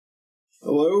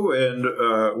Hello and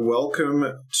welcome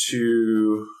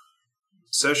to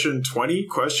session 20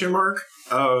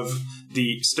 of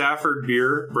the Stafford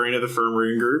Beer Brain of the Firm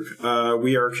reading group.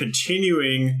 We are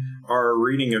continuing our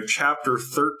reading of chapter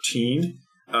 13,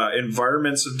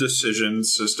 Environments of Decision,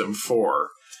 System 4.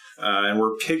 And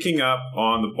we're picking up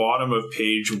on the bottom of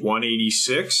page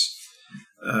 186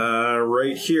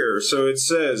 right here. So it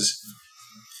says,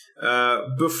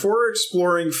 before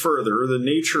exploring further the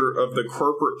nature of the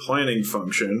corporate planning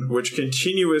function, which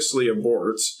continuously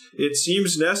aborts, it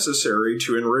seems necessary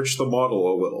to enrich the model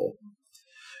a little.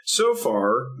 So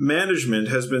far, management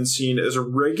has been seen as a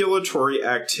regulatory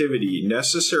activity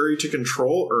necessary to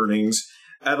control earnings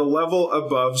at a level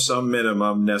above some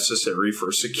minimum necessary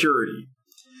for security.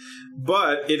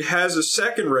 But it has a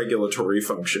second regulatory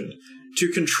function,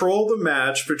 to control the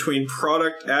match between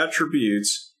product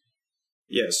attributes.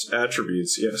 Yes,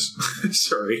 attributes, yes.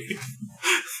 Sorry.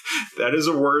 That is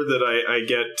a word that I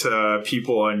get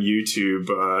people on YouTube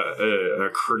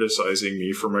criticizing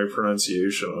me for my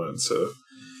pronunciation on, so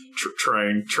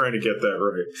trying to get that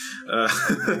right.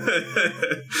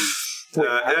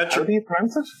 How do you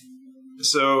pronounce it?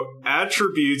 So,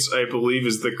 attributes, I believe,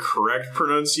 is the correct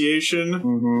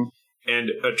pronunciation,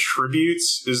 and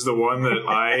attributes is the one that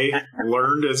I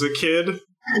learned as a kid.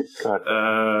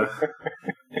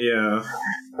 Yeah.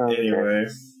 Okay.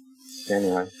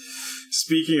 Anyway.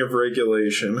 Speaking of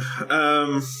regulation,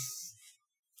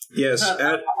 yes.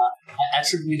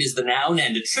 Attribute is the noun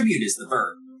and attribute is the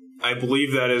verb. I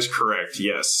believe that is correct.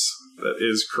 Yes, that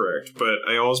is correct. But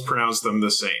I always pronounce them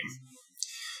the same.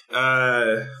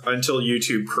 Until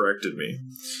YouTube corrected me.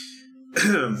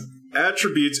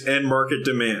 Attributes and market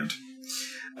demand.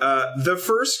 The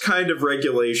first kind of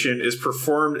regulation is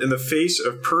performed in the face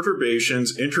of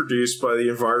perturbations introduced by the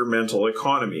environmental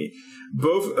economy,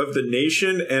 both of the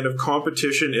nation and of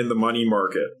competition in the money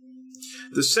market.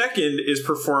 The second is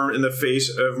performed in the face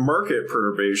of market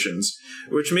perturbations,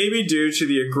 which may be due to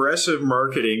the aggressive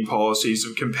marketing policies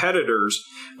of competitors,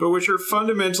 but which are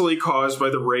fundamentally caused by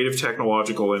the rate of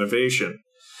technological innovation.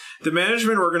 The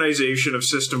management organization of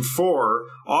System 4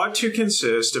 ought to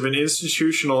consist of an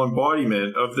institutional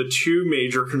embodiment of the two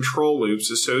major control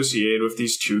loops associated with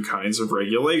these two kinds of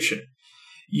regulation.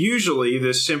 Usually,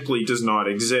 this simply does not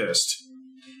exist.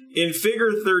 In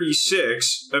Figure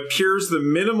 36 appears the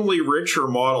minimally richer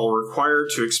model required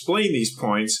to explain these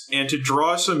points and to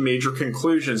draw some major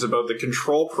conclusions about the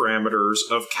control parameters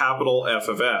of capital F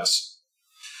of S.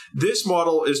 This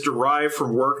model is derived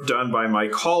from work done by my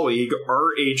colleague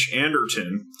R.H.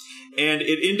 Anderton, and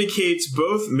it indicates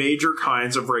both major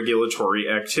kinds of regulatory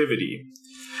activity.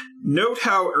 Note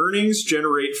how earnings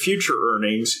generate future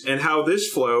earnings and how this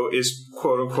flow is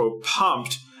quote-unquote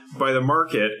pumped by the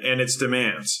market and its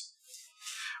demands.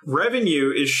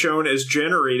 Revenue is shown as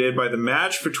generated by the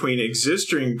match between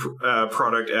existing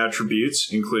product attributes,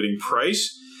 including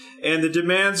price, and the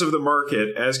demands of the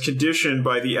market as conditioned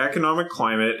by the economic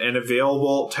climate and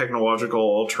available technological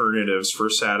alternatives for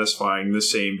satisfying the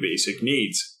same basic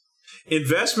needs.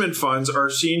 Investment funds are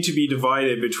seen to be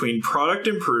divided between product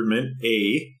improvement,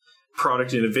 A,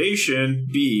 product innovation,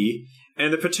 B,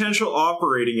 and the potential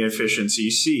operating efficiency,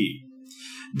 C.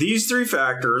 These three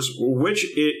factors, which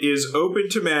it is open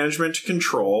to management to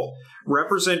control,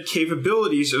 represent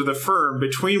capabilities of the firm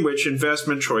between which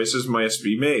investment choices must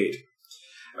be made.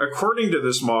 According to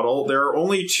this model, there are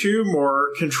only two more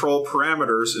control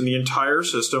parameters in the entire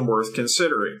system worth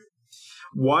considering.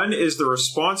 One is the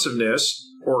responsiveness,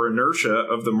 or inertia,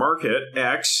 of the market,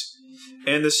 X,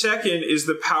 and the second is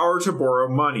the power to borrow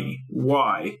money,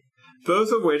 Y,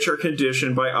 both of which are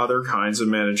conditioned by other kinds of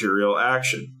managerial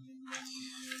action.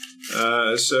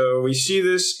 So we see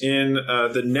this in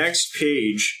the next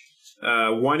page.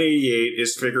 188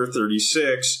 is figure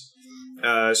 36.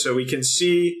 So we can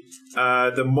see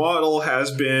the model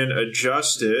has been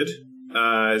adjusted.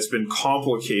 It's been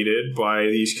complicated by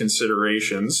these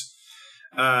considerations.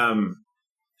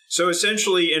 So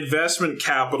essentially, investment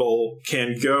capital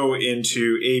can go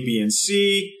into A, B, and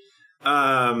C.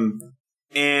 And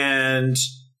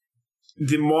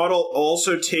the model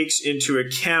also takes into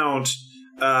account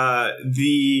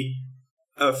the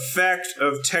effect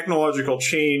of technological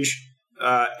change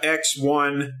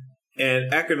X1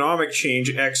 and economic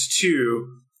change X2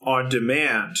 on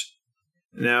demand.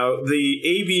 Now, the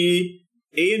A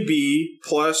and B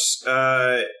plus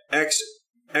X1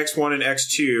 and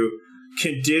X2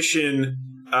 condition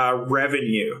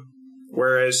revenue,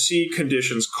 whereas C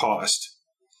conditions cost.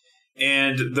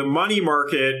 And the money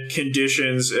market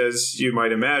conditions, as you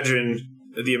might imagine,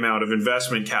 the amount of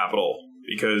investment capital,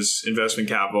 because investment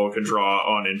capital can draw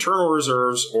on internal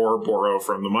reserves or borrow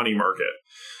from the money market.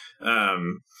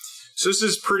 So this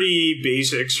is pretty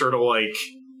basic, sort of like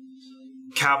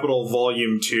Capital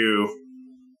Volume 2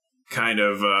 kind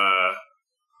of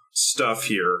stuff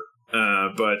here.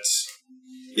 But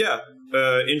yeah,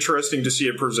 interesting to see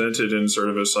it presented in sort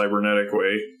of a cybernetic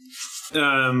way.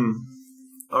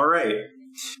 All right.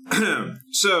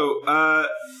 So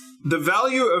the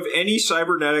value of any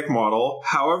cybernetic model,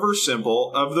 however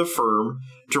simple, of the firm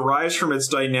derives from its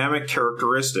dynamic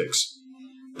characteristics.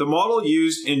 The model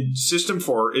used in System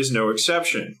 4 is no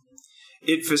exception.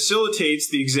 It facilitates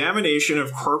the examination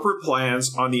of corporate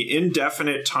plans on the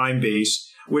indefinite time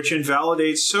base, which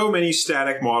invalidates so many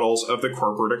static models of the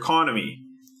corporate economy.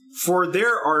 For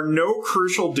there are no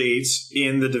crucial dates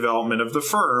in the development of the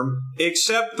firm,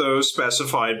 except those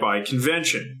specified by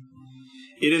convention.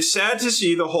 It is sad to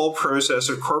see the whole process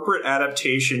of corporate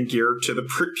adaptation geared to the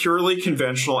purely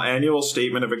conventional annual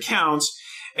statement of accounts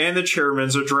and the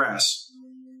chairman's address.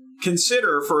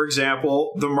 Consider, for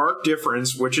example, the marked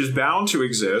difference which is bound to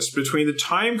exist between the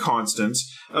time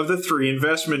constants of the three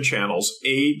investment channels,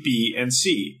 A, B, and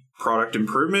C, product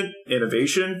improvement,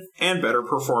 innovation, and better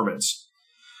performance.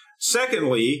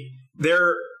 Secondly,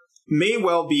 there may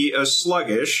well be a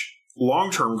sluggish,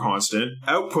 long-term constant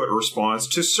output response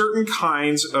to certain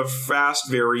kinds of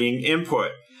fast-varying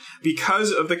input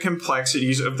because of the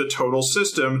complexities of the total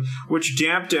system which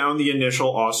damp down the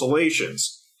initial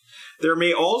oscillations. There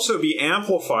may also be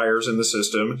amplifiers in the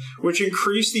system which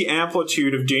increase the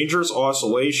amplitude of dangerous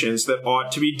oscillations that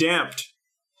ought to be damped.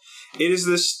 It is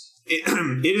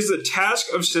the task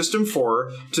of System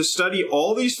 4 to study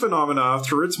all these phenomena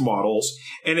through its models,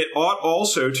 and it ought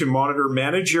also to monitor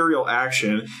managerial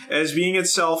action as being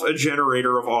itself a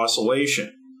generator of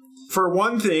oscillation. For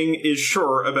one thing is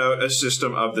sure about a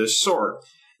system of this sort.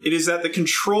 It is that the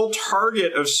control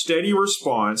target of steady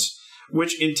response,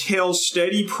 which entails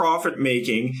steady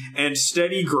profit-making and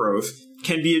steady growth,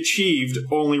 can be achieved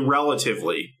only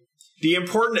relatively. The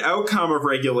important outcome of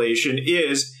regulation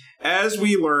is, as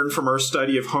we learn from our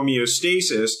study of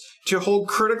homeostasis, to hold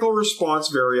critical response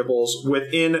variables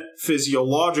within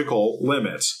physiological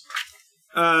limits.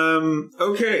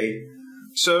 Okay,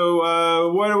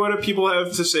 so what do people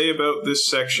have to say about this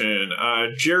section?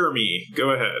 Jeremy, go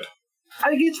ahead.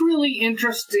 I think it's really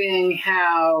interesting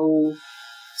how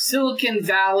Silicon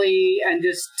Valley and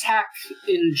just tech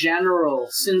in general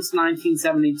since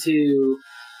 1972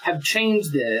 have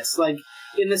changed this. Like,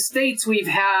 in the States, we've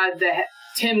had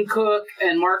Tim Cook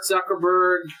and Mark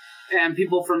Zuckerberg and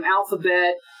people from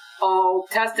Alphabet all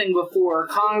testifying before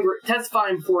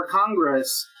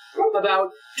Congress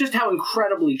about just how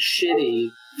incredibly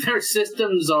shitty their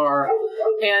systems are.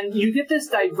 And you get this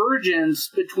divergence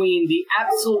between the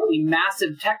absolutely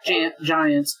massive tech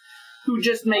giants who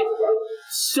just make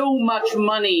so much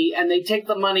money, and they take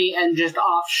the money and just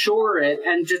offshore it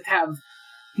and just have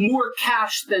more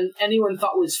cash than anyone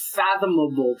thought was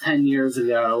fathomable 10 years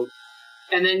ago.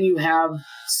 And then you have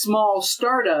small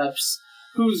startups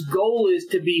whose goal is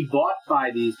to be bought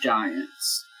by these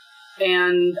giants.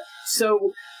 And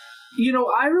so,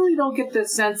 I really don't get the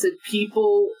sense that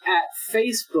people at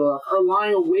Facebook are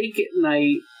lying awake at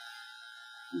night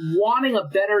wanting a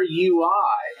better UI.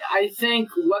 I think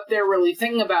what they're really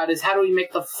thinking about is, how do we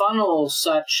make the funnel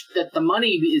such that the money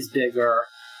is bigger?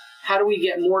 How do we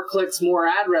get more clicks, more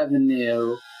ad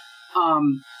revenue?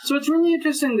 So it's really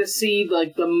interesting to see,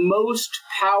 like, the most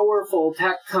powerful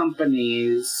tech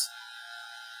companies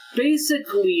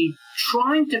basically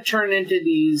trying to turn into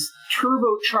these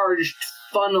turbocharged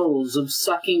funnels of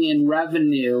sucking in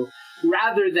revenue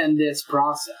rather than this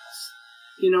process.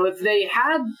 If they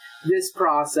had this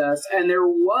process and there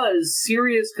was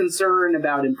serious concern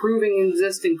about improving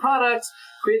existing products,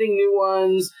 creating new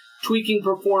ones, tweaking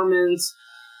performance,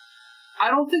 I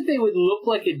don't think they would look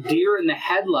like a deer in the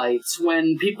headlights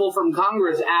when people from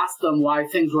Congress asked them why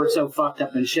things were so fucked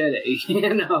up and shitty.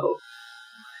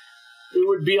 It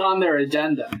would be on their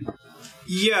agenda.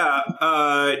 Yeah,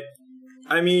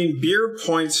 Beer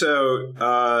points out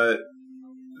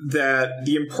that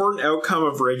the important outcome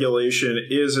of regulation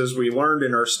is, as we learned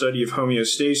in our study of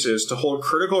homeostasis, to hold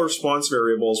critical response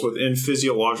variables within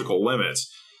physiological limits.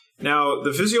 Now,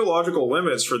 the physiological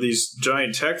limits for these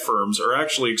giant tech firms are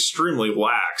actually extremely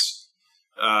lax,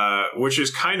 which is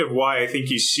kind of why I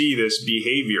think you see this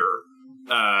behavior.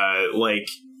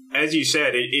 As you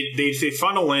said, they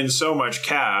funnel in so much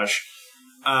cash,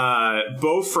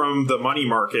 both from the money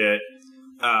market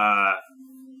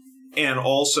and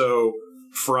also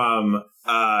from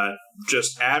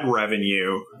just ad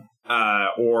revenue,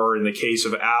 or in the case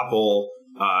of Apple,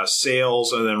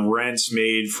 sales and then rents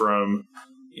made from,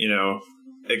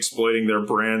 exploiting their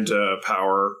brand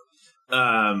power.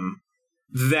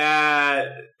 that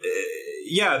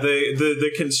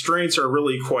the constraints are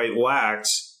really quite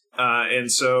lax.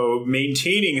 And so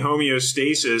maintaining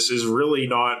homeostasis is really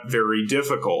not very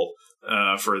difficult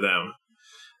for them.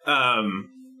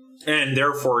 And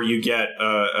therefore you get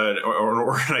an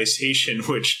organization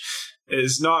which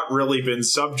has not really been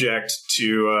subject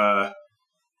to,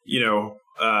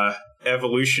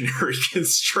 evolutionary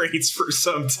constraints for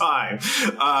some time.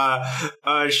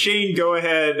 Shane, go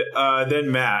ahead,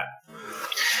 then Matt.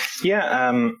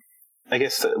 Yeah, I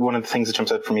guess one of the things that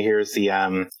jumps out for me here is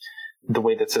the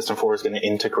way that System 4 is going to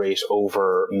integrate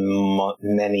over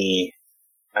many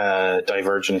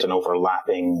divergent and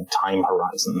overlapping time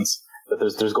horizons. That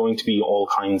there's going to be all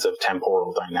kinds of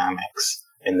temporal dynamics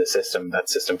in the system that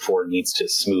System 4 needs to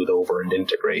smooth over and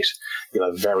integrate.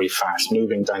 You'll have very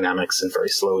fast-moving dynamics and very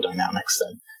slow dynamics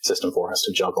that System 4 has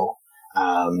to juggle.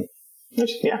 Fun.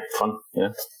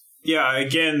 Yeah. Yeah,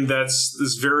 again,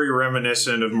 this very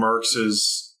reminiscent of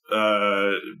Marx's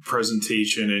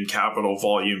presentation in Capital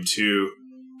Volume 2,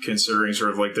 considering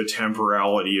sort of like the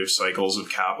temporality of cycles of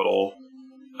capital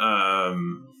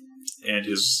and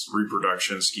his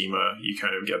reproduction schema. You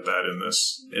kind of get that in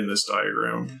this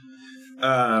diagram.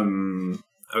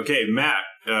 Okay, Matt,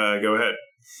 go ahead.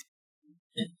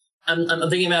 I'm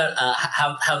thinking about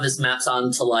how this maps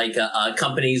onto like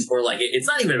companies where like it's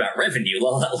not even about revenue,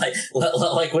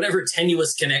 like whatever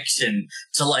tenuous connection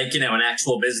to like an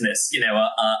actual business,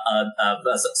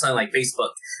 something like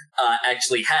Facebook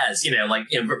actually has,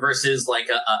 versus like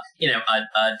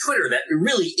a Twitter that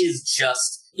really is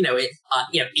just.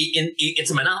 It's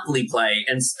a monopoly play,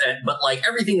 but like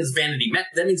everything is vanity.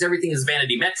 That means everything is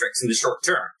vanity metrics in the short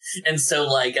term. And so,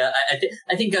 like,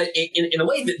 I think in a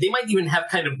way that they might even have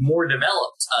kind of more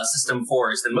developed System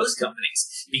 4s than most companies,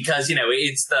 because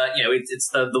it's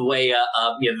the way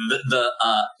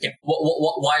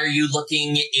why are you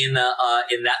looking in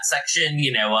that section?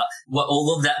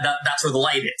 That's where the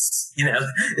light is.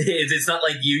 It's not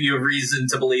like you have reason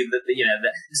to believe that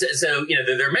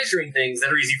they're measuring things that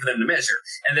are easy for them to measure,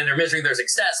 and then they're measuring their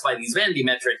success by these vanity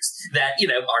metrics that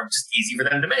are just easy for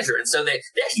them to measure, and so they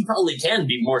actually probably can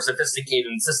be more sophisticated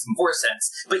in System 4 sense,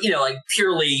 but like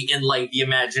purely in like the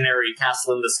imaginary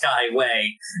castle in the sky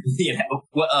way,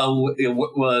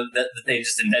 that they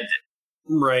just invented.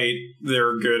 Right,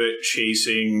 they're good at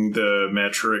chasing the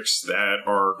metrics that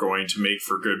are going to make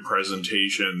for good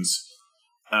presentations.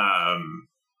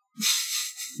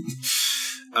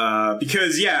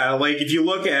 Because, if you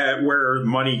look at where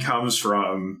money comes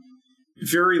from,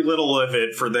 very little of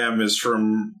it for them is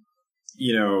from,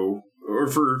 or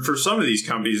for some of these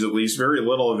companies at least, very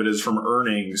little of it is from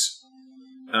earnings.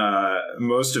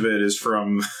 Most of it is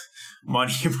from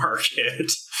money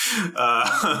market.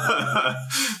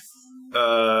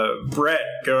 Brett,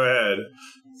 go ahead.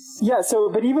 Yeah,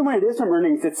 but even when it is from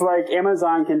earnings, it's like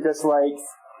Amazon can just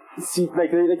see, they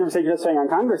can say just saying on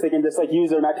Congress, they can just use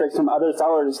their metrics from other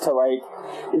sellers to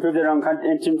improve their own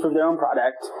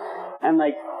product, and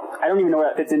I don't even know where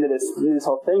that fits into this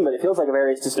whole thing, but it feels like a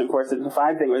very System 4 System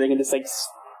 5 thing where they can just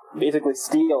basically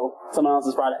steal someone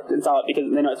else's product and sell it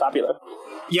because they know it's popular.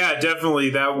 Yeah, definitely.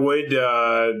 That would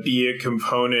be a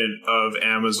component of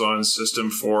Amazon's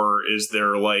System 4 is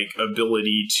their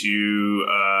ability to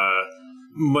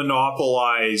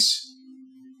monopolize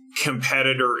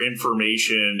competitor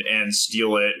information and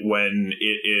steal it when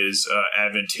it is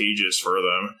advantageous for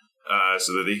them,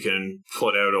 so that they can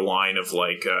put out a line of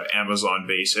Amazon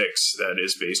Basics that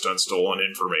is based on stolen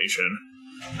information.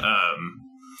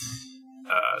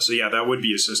 That would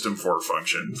be a System 4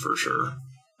 function for sure.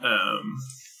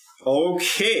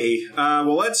 Okay,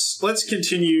 well let's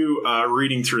continue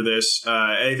reading through this.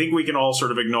 I think we can all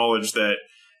sort of acknowledge that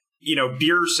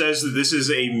Beer says that this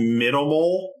is a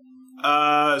minimal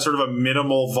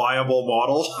viable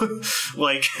model.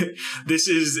 This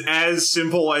is as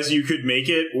simple as you could make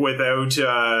it without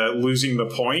losing the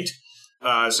point.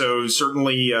 So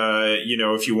certainly,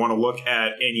 if you want to look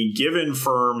at any given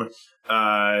firm,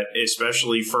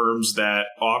 especially firms that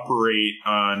operate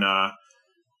on,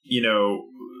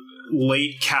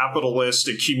 late capitalist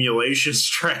accumulation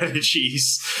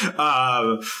strategies,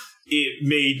 it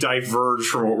may diverge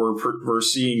from what we're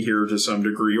seeing here to some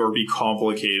degree or be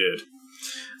complicated.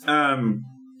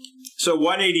 So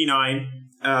 189.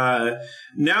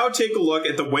 Now take a look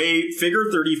at the way Figure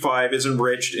 35 is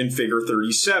enriched in Figure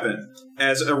 37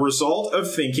 as a result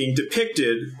of thinking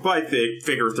depicted by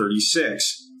Figure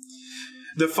 36.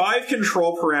 The 5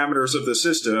 control parameters of the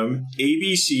system, A,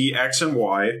 B, C, X, and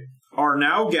Y, are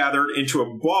now gathered into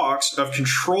a box of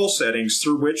control settings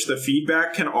through which the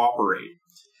feedback can operate.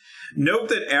 Note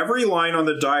that every line on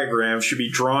the diagram should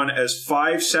be drawn as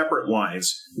 5 separate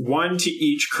lines, one to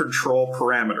each control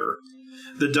parameter.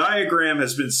 The diagram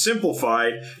has been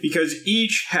simplified because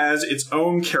each has its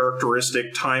own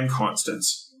characteristic time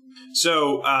constants.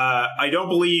 So I don't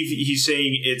believe he's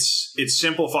saying it's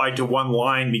simplified to one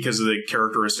line because of the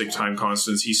characteristic time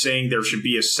constants. He's saying there should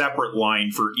be a separate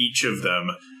line for each of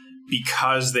them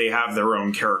because they have their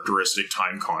own characteristic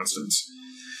time constants.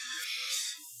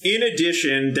 In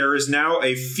addition, there is now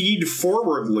a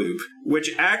feed-forward loop,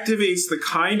 which activates the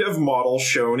kind of model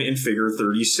shown in Figure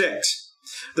 36.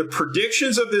 The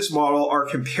predictions of this model are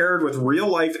compared with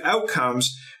real-life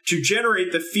outcomes to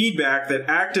generate the feedback that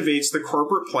activates the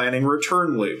corporate planning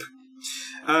return loop.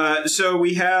 So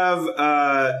we have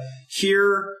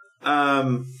here,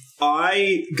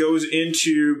 I goes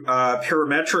into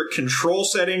parametric control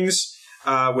settings,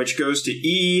 which goes to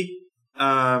E,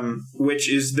 which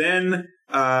is then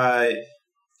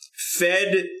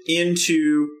fed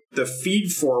into the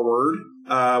feed forward,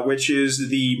 which is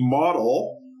the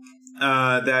model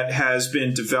that has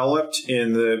been developed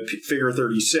in the Figure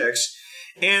 36,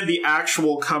 and the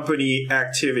actual company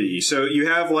activity. So you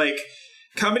have like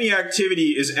company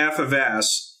activity is F of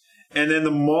S, and then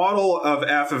the model of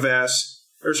F of S,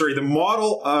 or sorry, the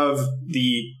model of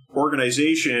the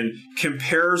organization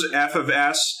compares F of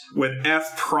S with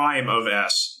F prime of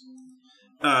S,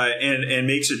 and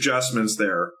makes adjustments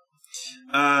there.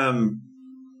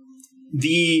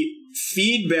 The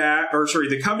feedback, or sorry,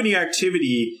 the company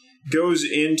activity goes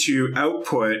into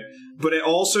output, but it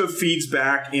also feeds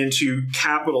back into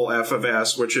capital F of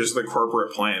S, which is the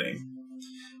corporate planning.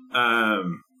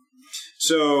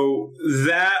 So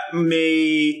that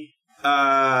may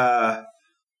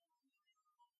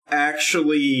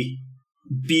actually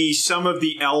be some of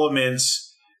the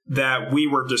elements that we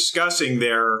were discussing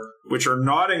there, which are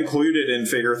not included in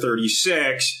Figure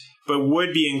 36, but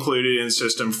would be included in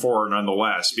System 4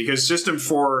 nonetheless, because System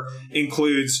 4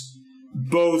 includes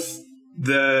both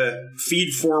the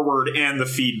feed forward and the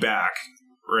feedback,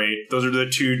 right? Those are the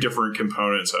two different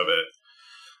components of it.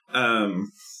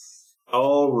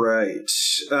 All right.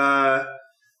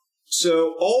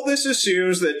 So all this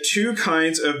assumes that two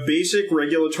kinds of basic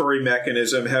regulatory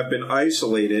mechanism have been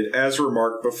isolated, as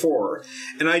remarked before,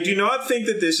 and I do not think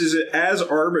that this is as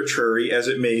arbitrary as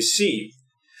it may seem.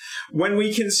 When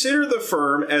we consider the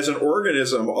firm as an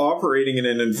organism operating in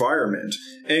an environment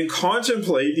and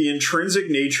contemplate the intrinsic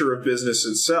nature of business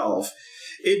itself,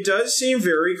 it does seem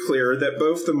very clear that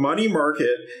both the money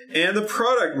market and the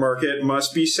product market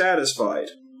must be satisfied.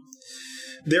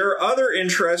 There are other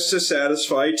interests to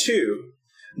satisfy too.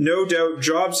 No doubt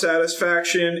job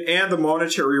satisfaction and the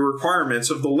monetary requirements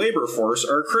of the labor force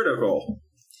are critical.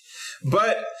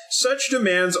 But such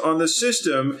demands on the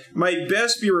system might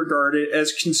best be regarded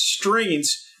as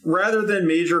constraints rather than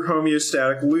major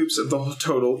homeostatic loops of the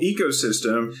total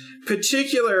ecosystem,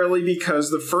 particularly because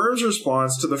the firm's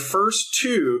response to the first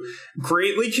two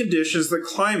greatly conditions the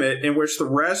climate in which the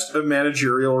rest of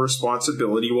managerial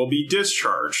responsibility will be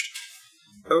discharged.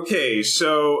 Okay,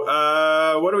 so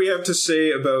what do we have to say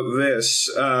about this?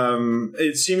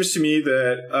 It seems to me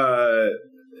that,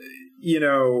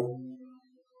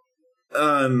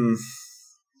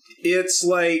 it's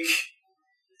like,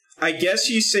 I guess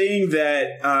he's saying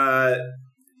that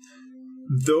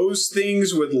those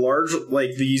things would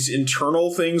these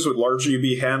internal things would largely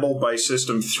be handled by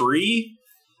System 3,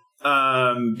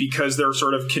 because they're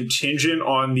sort of contingent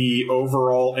on the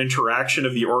overall interaction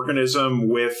of the organism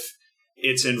with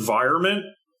its environment.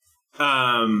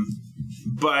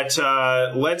 But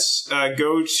let's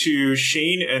go to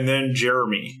Shane and then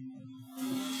Jeremy.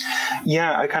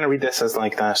 Yeah, I kind of read this as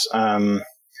like that.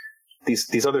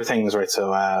 These other things, right?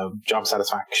 So job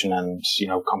satisfaction and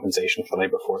compensation for the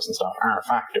labor force and stuff are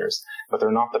factors, but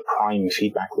they're not the prime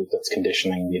feedback loop that's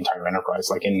conditioning the entire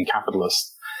enterprise. Like in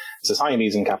capitalist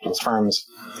societies and capitalist firms,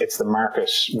 it's the market,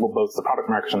 both the product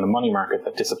market and the money market,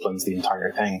 that disciplines the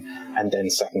entire thing, and then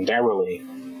secondarily,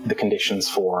 the conditions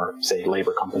for, say,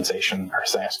 labor compensation are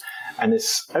set. And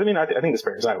this, I think this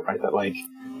bears out, right? That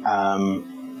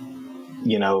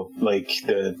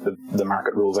the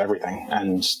market rules everything,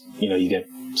 and you get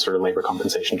sort of labor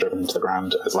compensation driven into the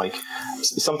ground as like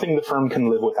something the firm can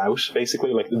live without.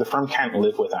 Basically, like the firm can't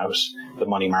live without the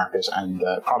money market and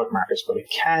the product market, but it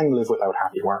can live without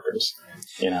happy workers,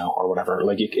 or whatever.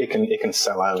 Like it can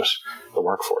sell out the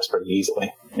workforce pretty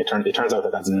easily. It turns out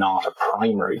that that's not a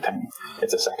primary thing;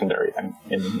 it's a secondary thing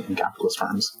in capitalist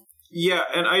firms. Yeah,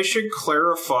 and I should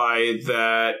clarify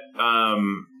that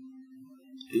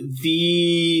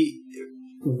the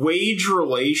wage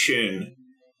relation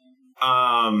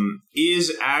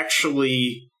is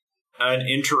actually an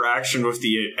interaction with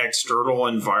the external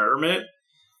environment.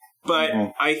 But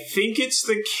I think it's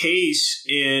the case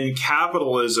in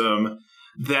capitalism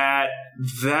that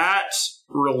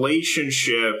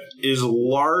relationship is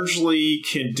largely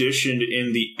conditioned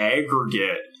in the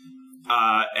aggregate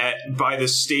by the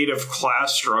state of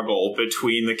class struggle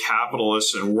between the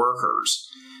capitalists and workers.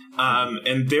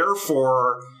 And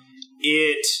therefore,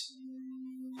 it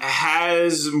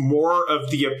has more of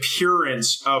the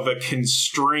appearance of a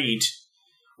constraint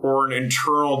or an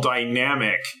internal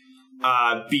dynamic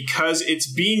because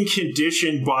it's being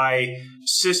conditioned by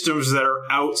systems that are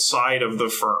outside of the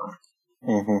firm,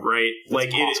 right? It's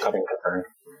like cost-cutting concern.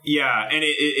 Yeah, and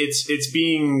it's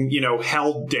being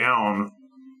held down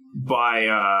by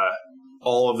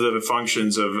all of the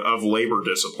functions of labor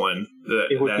discipline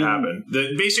that happen.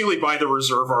 Basically by the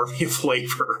reserve army of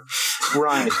labor.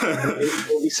 Right. It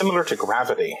will be similar to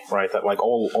gravity, right? That like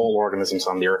all organisms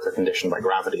on the Earth are conditioned by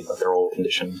gravity, but they're all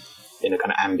conditioned in a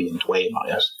kind of ambient way by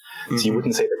it. So you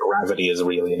wouldn't say that gravity is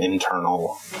really an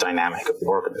internal dynamic of the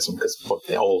organism, because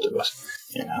they all do it,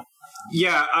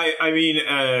 Yeah, I mean,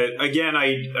 again,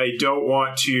 I don't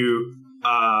want to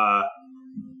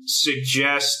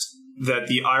suggest that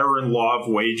the iron law of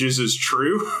wages is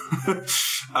true,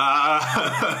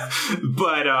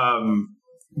 but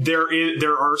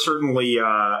there are certainly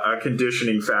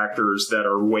conditioning factors that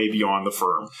are way beyond the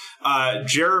firm.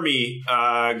 Jeremy,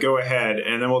 go ahead,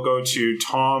 and then we'll go to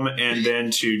Tom and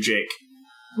then to Jake.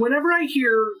 Whenever I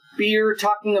hear Beer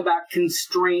talking about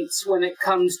constraints when it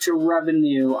comes to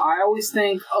revenue, I always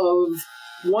think of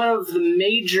one of the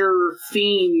major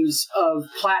themes of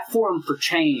Platform for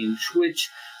Change, which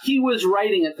he was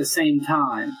writing at the same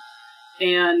time.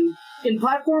 And in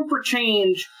Platform for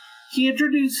Change, he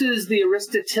introduces the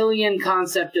Aristotelian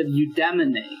concept of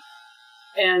eudaimonia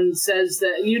and says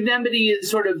that eudaimonia is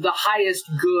sort of the highest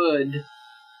good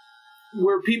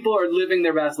where people are living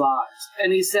their best lives.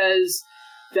 And he says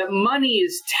that money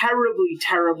is terribly,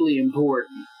 terribly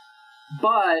important.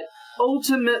 But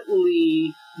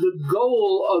ultimately, the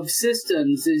goal of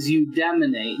systems is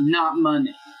eudaimonia, not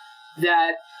money.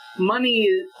 That money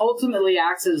ultimately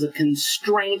acts as a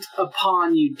constraint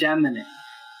upon eudaimonia.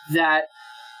 That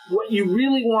what you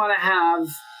really want to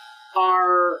have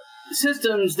are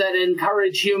systems that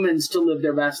encourage humans to live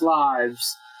their best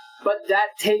lives, but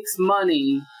that takes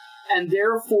money, and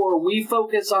therefore we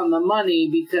focus on the money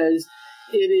because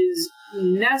it is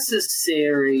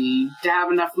necessary to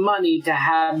have enough money to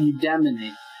have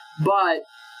eudaimonia. But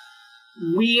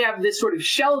we have this sort of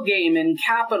shell game in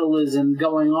capitalism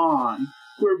going on,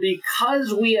 where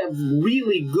because we have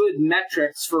really good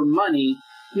metrics for money,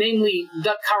 namely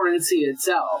the currency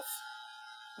itself,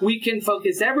 we can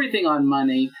focus everything on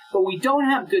money, but we don't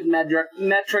have good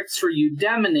metrics for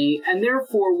eudaimonia, and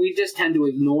therefore we just tend to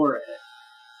ignore it.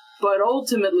 But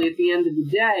ultimately, at the end of the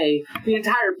day, the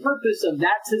entire purpose of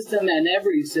that system and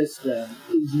every system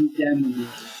is eudaimonia.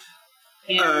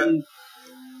 And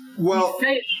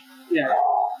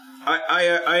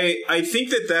I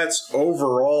think that's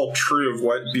overall true of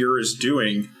what Beer is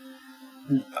doing,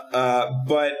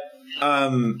 but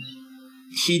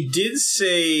he did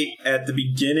say at the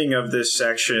beginning of this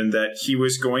section that he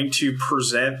was going to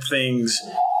present things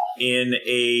in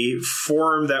a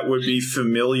form that would be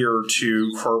familiar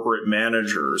to corporate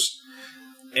managers.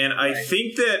 And I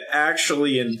think that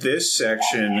actually in this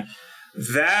section,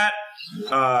 that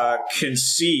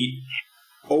conceit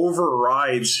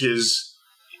overrides his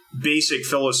basic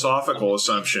philosophical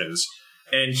assumptions.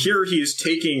 And here he is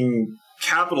taking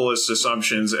capitalist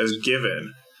assumptions as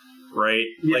given, right?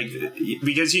 Yeah. Like,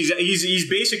 because he's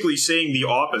basically saying the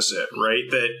opposite, right?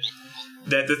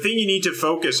 That the thing you need to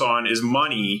focus on is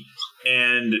money,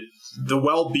 and the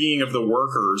well-being of the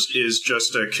workers is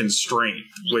just a constraint,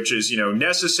 which is,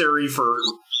 necessary for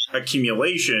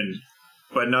accumulation,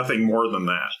 but nothing more than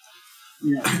that.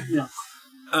 Yeah.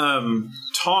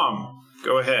 Tom,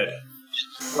 go ahead.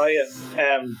 I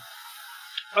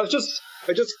just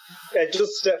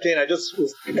stepped in. I just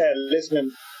was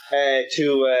listening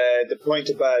to the point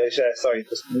about sorry,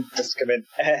 just come in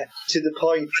to the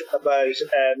point about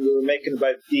you were making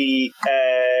about the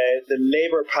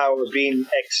labor power being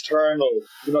external.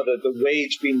 The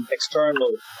wage being external.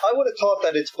 I would have thought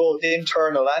that it's both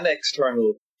internal and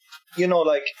external.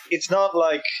 It's not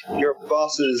like your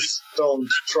bosses don't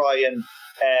try and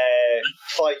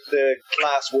fight the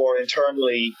class war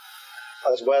internally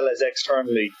as well as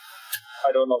externally.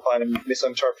 I don't know if I'm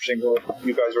misinterpreting what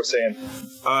you guys were saying.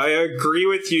 I agree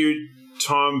with you,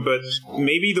 Tom, but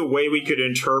maybe the way we could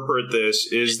interpret this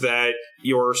is that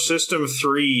your System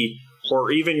 3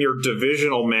 or even your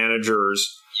divisional managers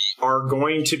are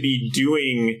going to be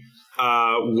doing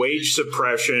wage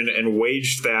suppression and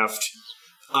wage theft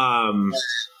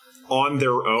on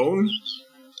their own,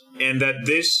 and that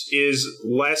this is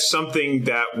less something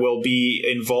that will be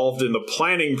involved in the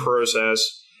planning process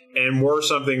and more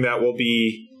something that will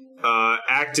be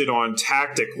acted on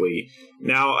tactically.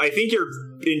 Now, I think you're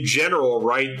in general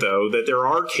right, though, that there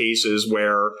are cases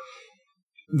where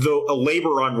a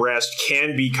labor unrest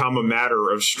can become a matter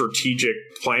of strategic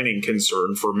planning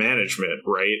concern for management,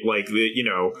 right? Like,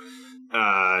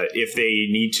 if they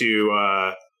need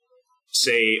to,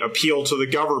 say, appeal to the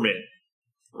government,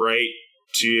 right,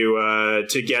 to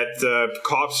get the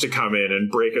cops to come in and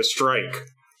break a strike,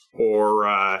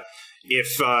 or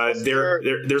if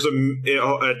there's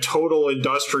a total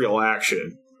industrial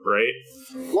action, right?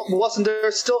 Wasn't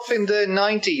there stuff in the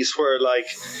 90s where, like,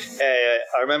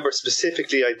 I remember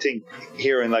specifically, I think,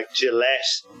 hearing, like, Gillette,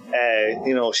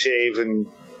 shave and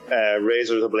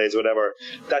razors or blades, whatever,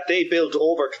 that they built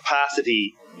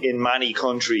overcapacity in many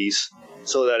countries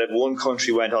so that if one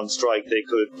country went on strike, they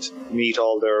could meet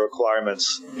all their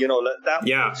requirements. That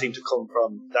would seem to come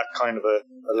from that kind of a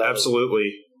level.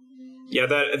 Absolutely. Yeah,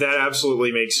 that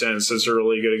absolutely makes sense. That's a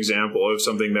really good example of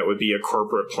something that would be a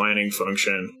corporate planning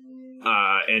function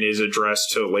and is addressed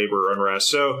to labor unrest.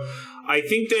 So I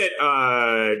think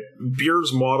that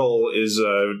Beer's model is,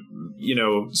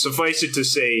 suffice it to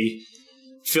say,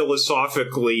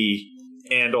 philosophically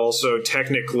and also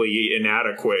technically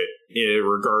inadequate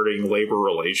regarding labor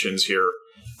relations here.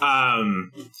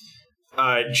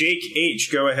 Jake H.,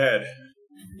 go ahead.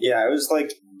 Yeah, I was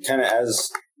like, kind of as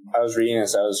I was reading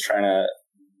this, I was trying to,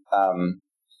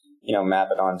 map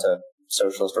it onto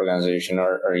socialist organization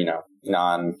or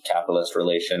non-capitalist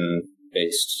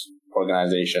relation-based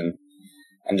organization,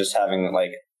 and just having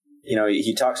like,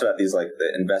 he talks about these like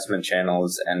the investment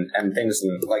channels and things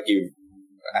like you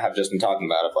have just been talking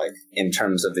about, of like in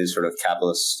terms of these sort of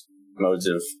capitalist modes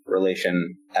of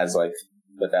relation as like,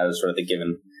 but that is sort of the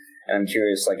given. And I'm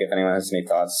curious, like, if anyone has any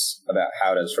thoughts about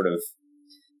how to sort of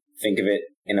think of it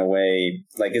in a way,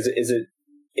 like, is it,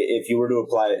 if you were to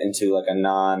apply it into like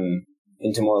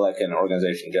into more like an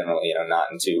organization generally,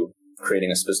 not into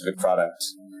creating a specific product,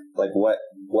 like what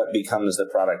becomes the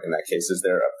product in that case? Is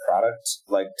there a product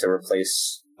like to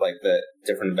replace like the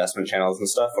different investment channels and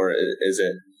stuff, or is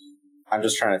it, I'm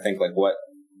just trying to think like, what,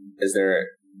 is there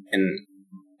an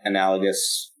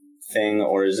analogous thing,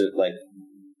 or is it like,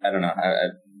 I don't know,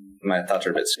 my thoughts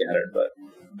are a bit scattered, but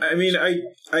I mean, I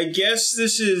guess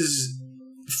this is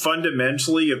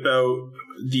fundamentally about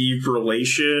the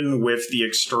relation with the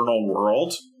external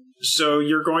world. So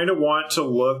you're going to want to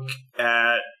look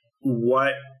at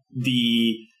what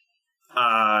the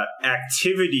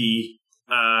activity,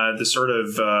 the sort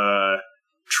of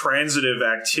transitive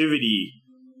activity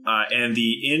and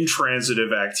the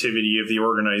intransitive activity of the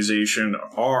organization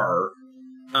are,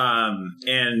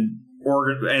 and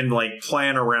like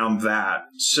plan around that.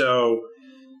 So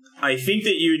I think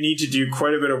that you need to do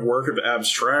quite a bit of work of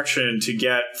abstraction to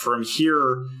get from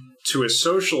here to a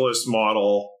socialist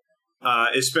model,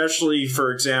 especially, for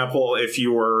example, if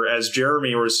you were, as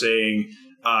Jeremy was saying,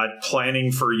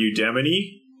 planning for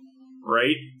Udemity,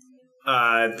 right?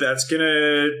 That's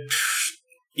gonna,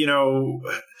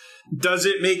 does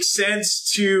it make sense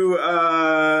to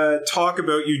talk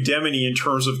about Udemity in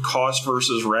terms of cost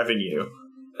versus revenue?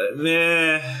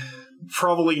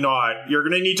 Probably not. You're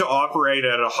going to need to operate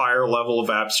at a higher level of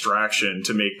abstraction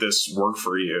to make this work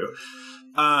for you.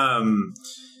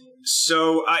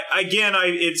 So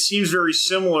it seems very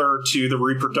similar to the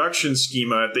reproduction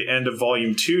schema at the end of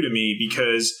Volume 2 to me,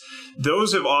 because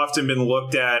those have often been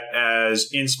looked at as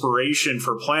inspiration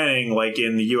for planning, like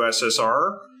in the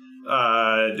USSR.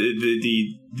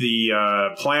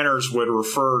 The planners would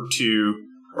refer to,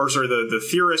 the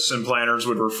theorists and planners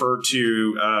would refer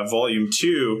to Volume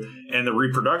 2 and the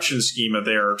reproduction schema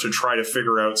there to try to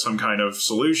figure out some kind of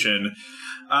solution.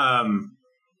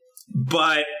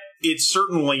 But it's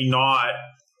certainly not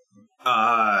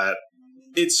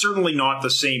the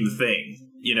same thing.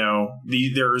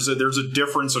 There's a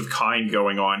difference of kind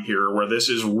going on here, where this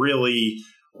is really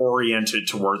oriented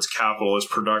towards capitalist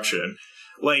production.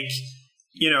 Like,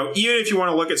 even if you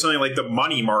want to look at something like the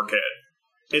money market,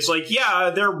 it's like, yeah,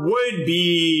 there would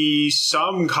be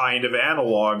some kind of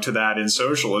analog to that in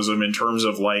socialism in terms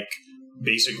of like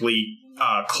basically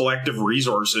collective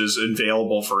resources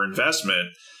available for investment,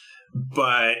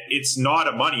 but it's not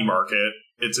a money market.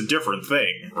 It's a different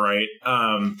thing, right?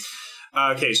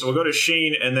 Okay, so we'll go to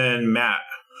Shane and then Matt.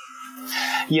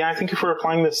 Yeah, I think if we're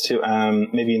applying this to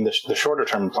maybe in the shorter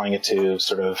term, applying it to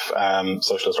sort of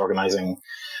socialist organizing,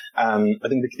 I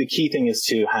think the key thing is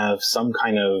to have some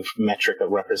kind of metric that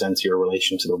represents your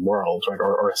relation to the world, right,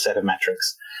 or a set of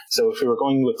metrics. So if we were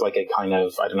going with like a kind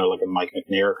of, I don't know, like a Mike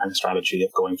McNair kind of strategy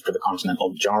of going for the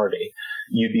continental majority,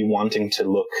 you'd be wanting to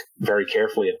look very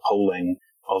carefully at polling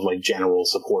of like general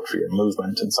support for your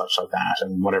movement and such like that,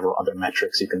 and whatever other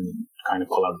metrics you can kind of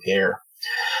pull out of the air.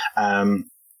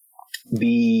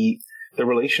 The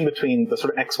relation between the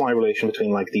sort of XY relation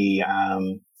between like the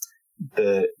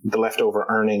leftover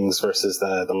earnings versus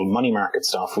the money market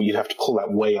stuff, you'd have to pull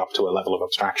that way up to a level of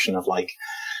abstraction of like,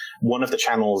 one of the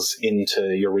channels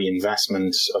into your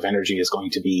reinvestment of energy is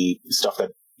going to be stuff that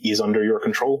is under your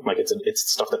control. Like it's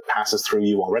stuff that passes through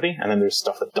you already, and then there's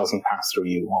stuff that doesn't pass through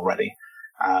you already.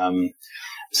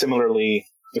 Similarly,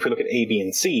 if we look at A, B,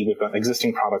 and C, we've got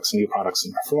existing products, new products,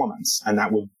 and performance, and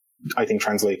that would, I think,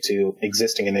 translate to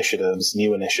existing initiatives,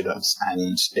 new initiatives,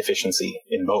 and efficiency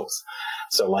in both.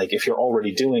 So, like, if you're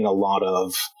already doing a lot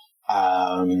of,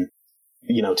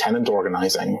 tenant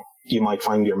organizing, you might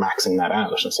find you're maxing that out.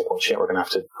 And it's like, well, shit, we're going to have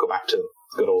to go back to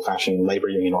good old-fashioned labor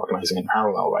union organizing in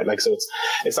parallel, right? Like, so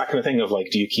it's that kind of thing of,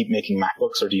 like, do you keep making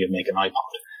MacBooks or do you make an iPod?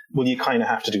 Well, you kind of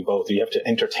have to do both. You have to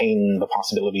entertain the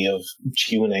possibility of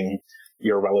tuning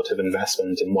your relative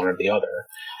investment in one or the other.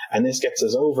 And this gets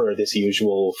us over this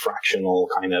usual fractional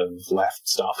kind of left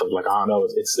stuff of like, oh no,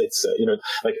 it's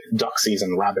like duck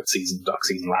season, rabbit season,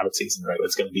 right?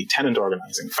 It's going to be tenant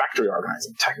organizing, factory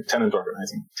organizing, tenant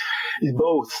organizing.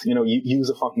 Both, you use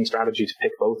a fucking strategy to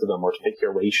pick both of them or to pick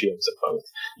your ratios of both.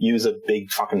 Use a big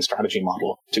fucking strategy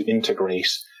model to integrate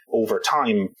over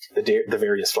time the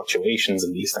various fluctuations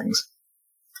in these things.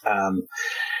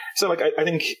 So like, I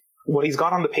think what he's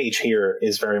got on the page here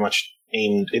is very much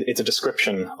aimed, it's a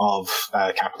description of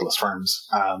capitalist firms.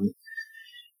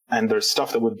 And there's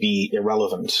stuff that would be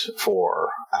irrelevant for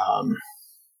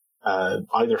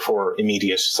either for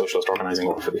immediate socialist organizing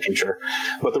or for the future.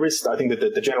 But there is, I think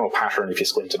that the general pattern, if you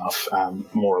squint enough,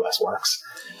 more or less works.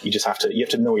 You have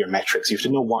to know your metrics. You have to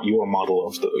know what your model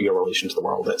of your relation to the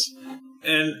world is.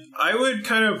 And I would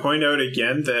kind of point out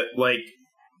again that, like,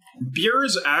 Beer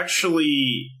is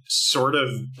actually sort of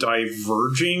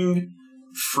diverging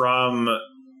from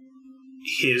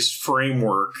his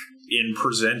framework in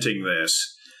presenting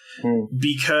this,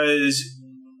 because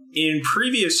in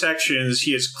previous sections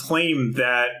he has claimed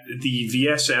that the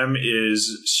VSM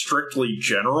is strictly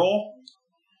general,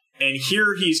 and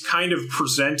here he's kind of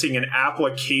presenting an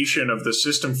application of the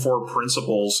System 4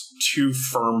 principles to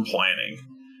firm planning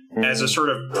as a sort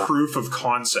of proof of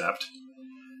concept.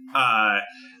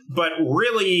 But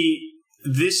really,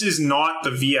 this is not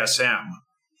the VSM,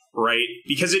 right?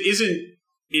 Because it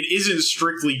isn't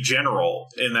strictly general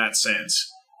in that sense.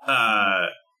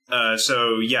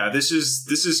 So yeah, this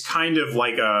is kind of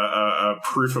like a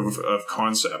proof of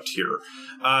concept here.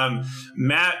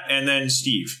 Matt and then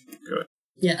Steve. Go ahead.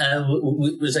 Yeah,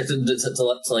 with respect to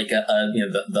like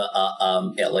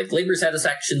like labor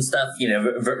satisfaction stuff,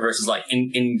 versus like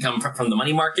income from the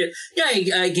money market. Yeah,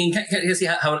 I can see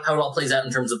how it all plays out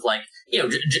in terms of like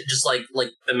just like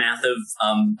the math of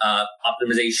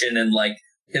optimization and like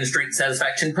constraint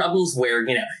satisfaction problems, where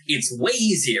it's way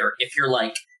easier if you're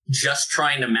like just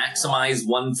trying to maximize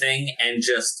one thing and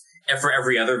just for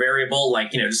every other variable,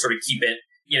 like just sort of keep it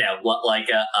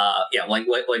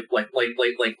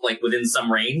like within some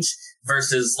range,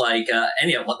 versus like a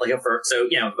firm. So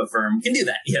if a firm can do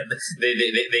that,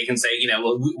 they can say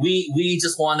we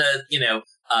just want to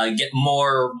get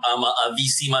more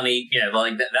VC money,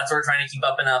 like that's what we're trying to keep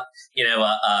up and up,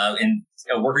 and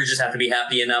workers just have to be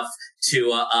happy enough to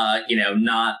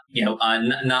not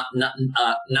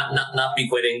be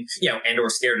quitting, and or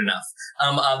scared enough.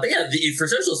 But yeah, for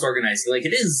socialist organizing, like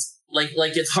it is. Like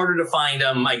it's harder to find,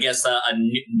 I guess, a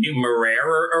numeraire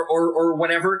or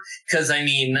whatever. Because I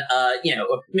mean,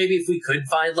 maybe if we could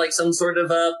find like some sort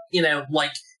of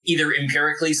like either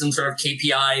empirically some sort of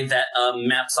KPI that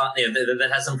maps on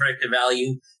that has some predictive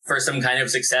value for some kind of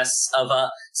success of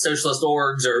socialist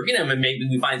orgs, or maybe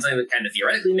we find something that kind of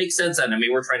theoretically makes sense. And I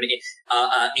mean, we're trying to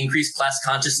increase class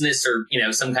consciousness, or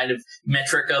some kind of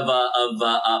metric of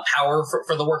power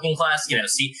for the working class.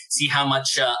 See how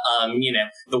much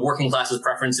the working class's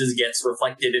preferences gets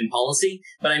reflected in policy.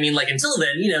 But I mean, like until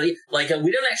then, we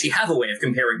don't actually have a way of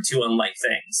comparing two unlike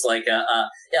things. Like this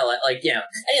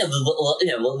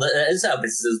is how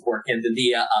businesses work, and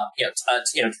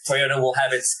Toyota will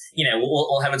have its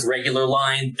will have have its regular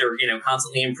line. They're,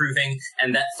 constantly improving,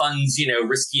 and that funds,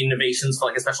 risky innovations for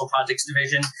like a special projects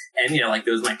division. And, like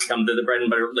those might become the bread and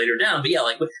butter later down. But yeah,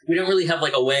 like we don't really have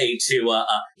like a way to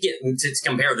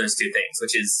compare those two things,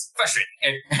 which is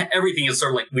frustrating. Everything is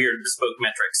sort of like weird bespoke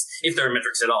metrics, if there are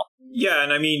metrics at all. Yeah,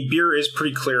 and I mean, Beer is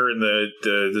pretty clear in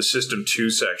the System 2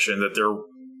 section that there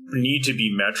need to be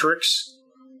metrics.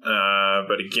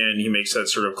 But again, he makes that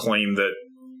sort of claim that,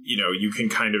 you can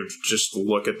kind of just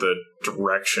look at the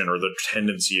direction or the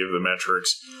tendency of the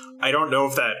metrics. I don't know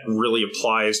if that really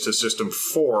applies to System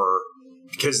 4,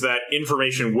 because that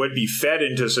information would be fed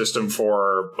into System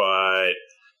 4, but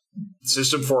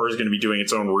System 4 is going to be doing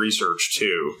its own research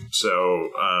too.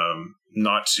 So,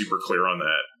 not super clear on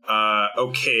that.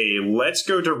 Okay, let's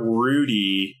go to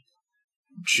Rudy,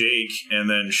 Jake, and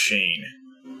then Shane.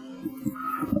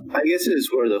 I guess it is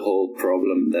where the whole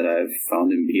problem that I've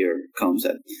found in Beer comes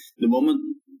at. The moment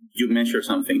you measure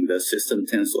something, the system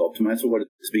tends to optimize for what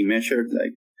is being measured,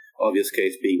 like obvious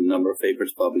case being number of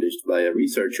papers published by a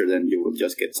researcher, then you will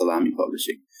just get salami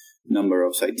publishing. Number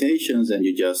of citations, and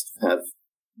you just have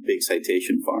big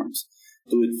citation farms.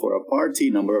 Do it for a party,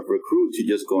 number of recruits, you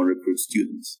just go and recruit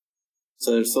students.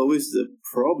 So there's always the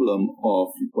problem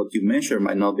of what you measure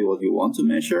might not be what you want to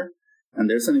measure. And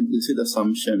there's an implicit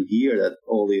assumption here that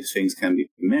all these things can be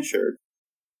measured.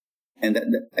 And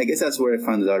I guess that's where I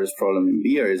found the largest problem in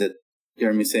Beer, is that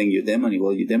Jeremy's saying Udemy.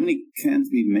 Well, Udemy can't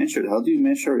be measured. How do you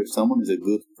measure if someone is a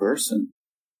good person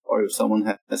or if someone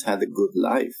has had a good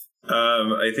life?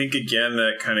 I think, again,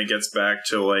 that kind of gets back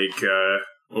to, like,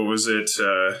 what was it?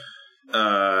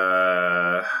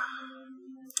 I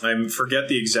forget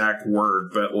the exact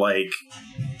word, but, like,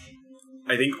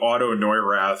 I think Otto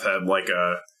Neurath had, like,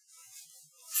 a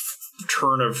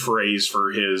turn of phrase for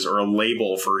his, or a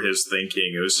label for his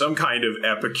thinking. It was some kind of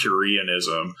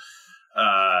Epicureanism,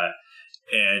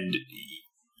 and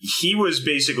he was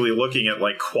basically looking at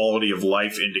like quality of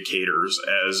life indicators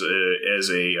as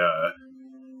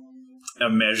a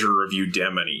measure of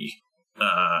eudaimonia.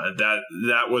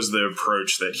 That was the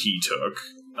approach that he took.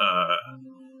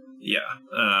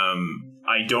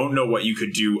 I don't know what you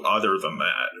could do other than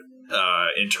that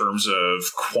in terms of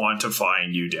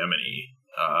quantifying eudaimonia.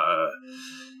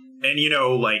 And,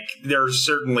 like, there's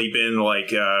certainly been,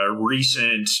 like,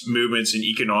 recent movements in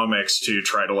economics to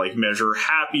try to, like, measure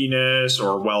happiness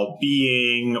or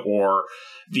well-being or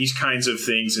these kinds of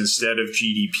things instead of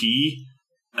GDP.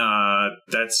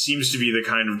 That seems to be the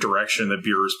kind of direction that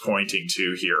Beer is pointing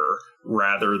to here,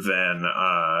 rather than,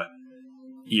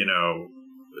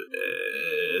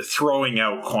 throwing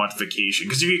out quantification.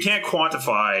 Because if you can't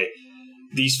quantify,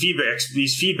 these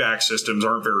feedback systems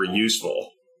aren't very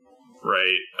useful,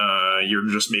 right? You're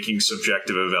just making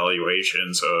subjective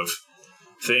evaluations of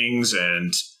things,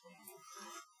 and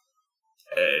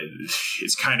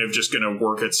it's kind of just going to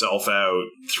work itself out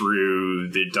through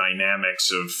the dynamics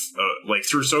of,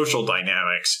 through social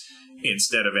dynamics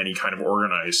instead of any kind of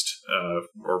organized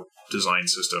or design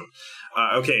system.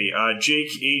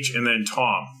 Jake, H, and then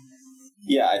Tom.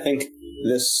 Yeah, I think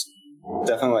this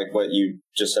definitely, like what you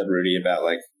just said, Rudy, about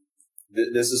like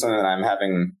this is something that I'm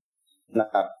having,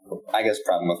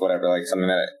 problem with, whatever. Like something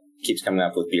that keeps coming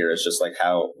up with Beer is just like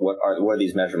what do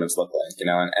these measurements look like,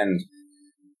 and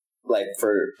like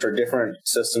for different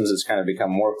systems, it's kind of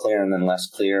become more clear and then less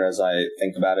clear as I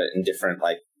think about it in different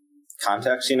like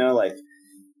contexts,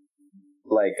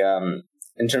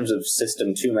 in terms of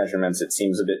System 2 measurements, it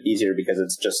seems a bit easier because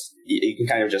it's just, you can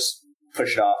kind of just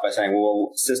push it off by saying,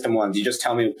 well, System 1, you just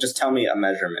tell me a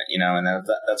measurement, and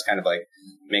that's kind of like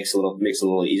makes it a little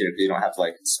easier because you don't have to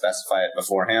like specify it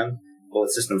beforehand. Well,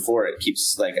 with System 4, it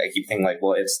keeps like, I keep thinking like,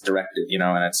 well, it's directed,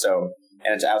 and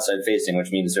it's outside facing,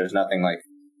 which means there's nothing like,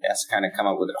 it has to kind of come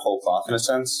up with it whole cloth in a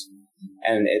sense.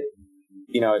 And it,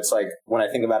 it's like when I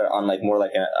think about it on like more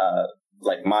like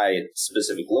like my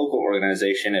specific local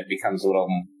organization, it becomes a little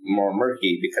more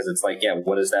murky because it's like, yeah,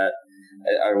 what is that?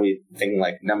 Are we thinking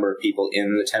like number of people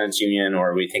in the tenants union,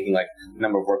 or are we thinking like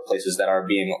number of workplaces that are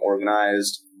being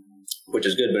organized, which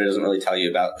is good, but it doesn't really tell you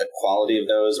about the quality of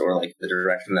those or like the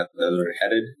direction that those are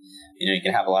headed. You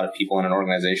can have a lot of people in an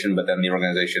organization, but then the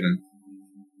organization,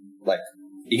 like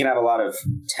you can have a lot of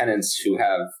tenants who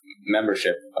have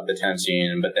membership of the tenants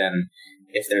union, but then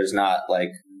if there's not like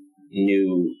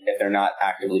if they're not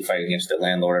actively fighting against the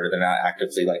landlord, or they're not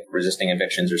actively like resisting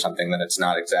evictions or something, then it's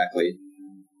not exactly,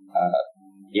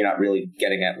 you're not really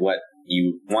getting at what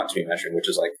you want to be measuring, which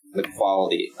is like the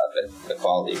quality of it,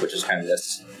 which is kind of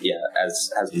this,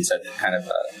 as has been said, kind of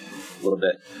a little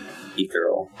bit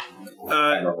ethereal.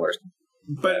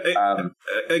 But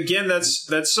again,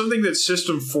 that's something that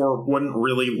System 4 wouldn't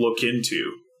really look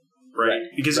into. right?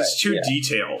 Because it's too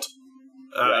detailed.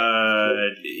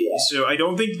 So I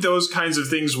don't think those kinds of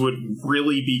things would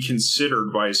really be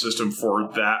considered by System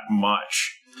 4 that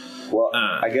much. Well,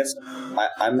 I guess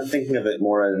I'm thinking of it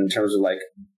more in terms of like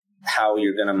how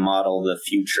you're going to model the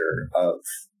future of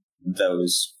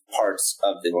those parts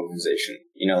of the organization.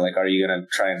 You know, like, are you going to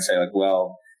try and say like,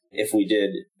 well, if we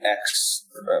did X,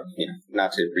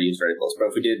 not to reuse variables, but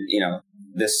if we did,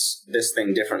 this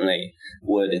thing differently,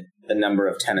 would the number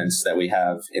of tenants that we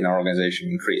have in our organization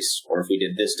increase? Or if we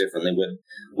did this differently,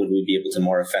 would we be able to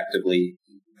more effectively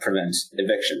prevent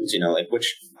evictions?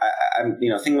 Which I'm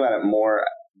thinking about it more.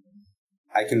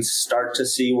 I can start to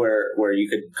see where you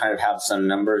could kind of have some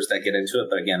numbers that get into it,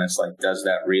 but again, it's like, does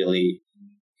that really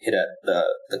hit at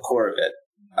the core of it?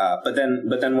 But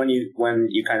then when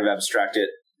you kind of abstract it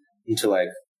into like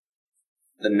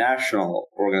the national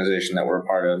organization that we're a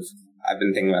part of, I've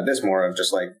been thinking about this more of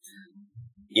just like,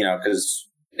 because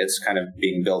it's kind of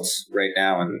being built right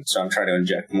now, and so I'm trying to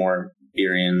inject more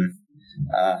Burian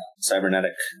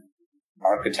cybernetic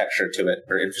architecture to it,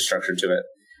 or infrastructure to it.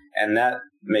 And that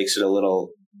makes it a little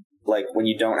like when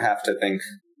you don't have to think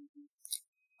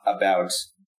about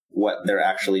what they're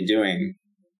actually doing,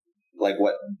 like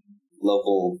what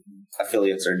local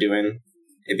affiliates are doing,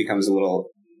 it becomes a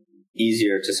little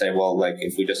easier to say, well, like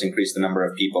if we just increase the number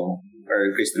of people or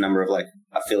increase the number of like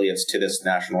affiliates to this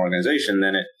national organization,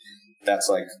 then that's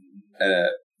like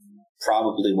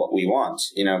probably what we want,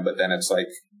 but then it's like,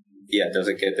 does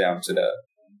it get down to the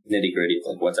nitty gritty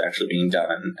of like what's actually being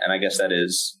done? And I guess that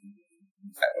is,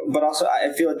 but also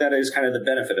I feel like that is kind of the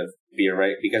benefit of Beer,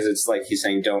 right? Because it's like he's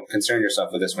saying, don't concern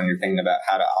yourself with this when you're thinking about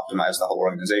how to optimize the whole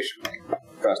organization.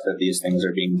 Trust that these things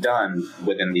are being done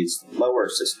within these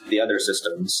the other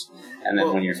systems, and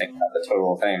then when you're thinking about the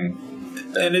total thing,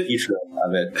 the future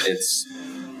of it, it's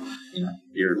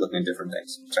you're looking at different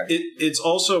things. It's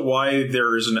also why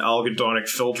there is an algorithmic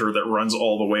filter that runs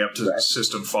all the way up to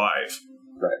System 5.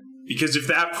 Right. Because if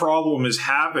that problem is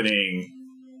happening,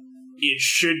 it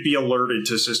should be alerted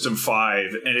to System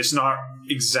 5, and it's not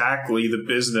exactly the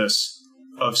business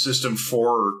of System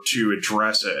 4 to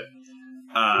address it.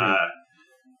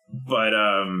 But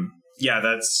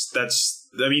that's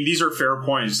I mean, these are fair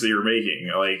points that you're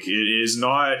making. Like, it is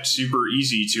not super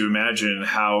easy to imagine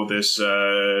how this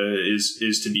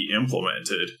is to be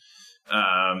implemented,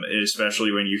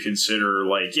 especially when you consider,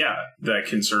 like, that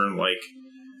concern, like,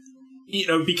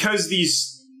 because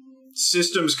these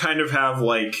systems kind of have,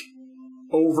 like,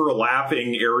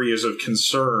 overlapping areas of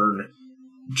concern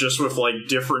just with, like,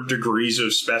 different degrees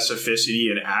of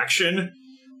specificity and action,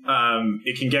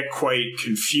 it can get quite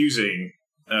confusing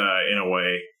in a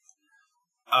way.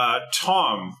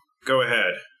 Tom, go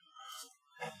ahead.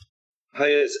 Hi,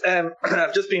 yes.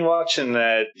 I've just been watching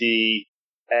the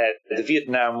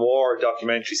Vietnam War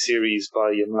documentary series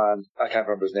by a man, I can't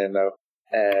remember his name now,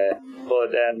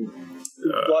 but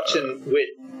watching with,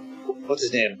 what's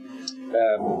his name?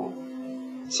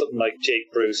 Something like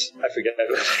Jake Bruce. I forget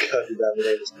what the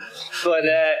name is. But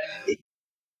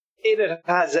it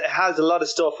has a lot of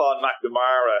stuff on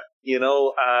McNamara,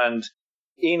 and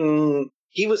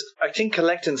he was, I think,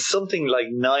 collecting something like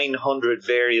 900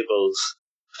 variables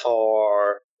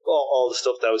for all the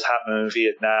stuff that was happening in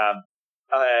Vietnam.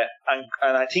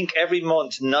 And I think every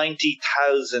month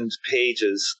 90,000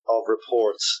 pages of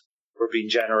reports were being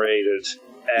generated.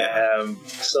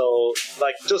 So,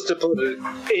 like, just to put it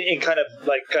in kind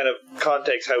of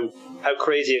context how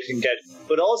crazy it can get.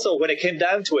 But also, when it came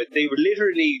down to it, they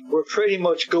were pretty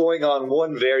much going on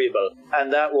one variable,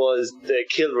 and that was the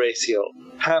kill ratio.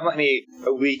 How many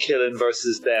are we killing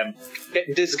versus them?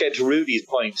 This is getting to Rudy's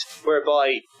point,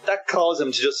 whereby that caused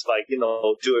them to just, like,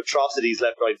 do atrocities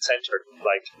left, right, and centre.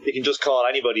 Like, you can just call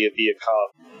anybody a Viet Cong.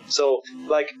 So,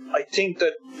 like, I think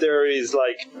that there is,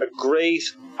 like, a great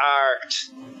art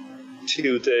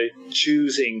to the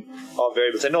choosing of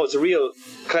variables. I know it's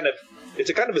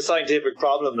a kind of a scientific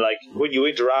problem. Like, when you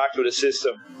interact with a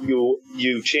system, you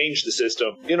change the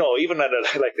system. Even at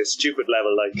a stupid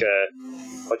level, like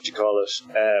what do you call it?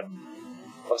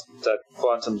 What's that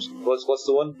quantum? What's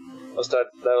the one? What's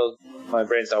that level? My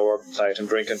brain's not working tonight. I'm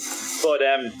drinking, but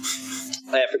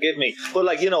forgive me. But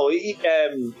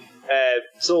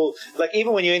so, like,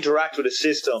 even when you interact with a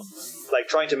system, like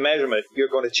trying to measure it, you're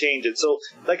going to change it. So,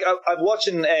 like, I'm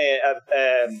watching a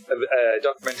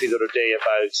documentary the other day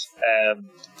about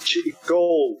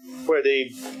Go, where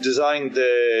they designed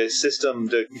the system,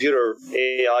 the computer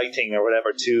AI thing or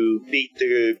whatever, to beat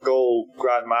the Go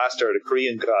Grandmaster, the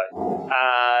Korean guy.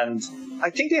 And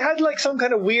I think they had, like, some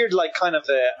kind of weird, like, kind of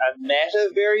a meta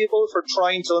variable for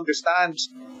trying to understand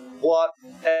what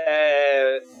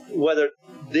whether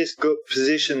this good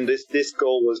position, this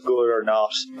goal was good or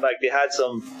not. Like they had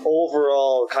some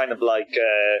overall kind of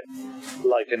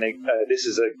this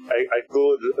is a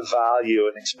good value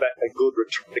and a good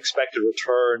expected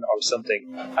return or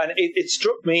something. And it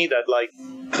struck me that, like,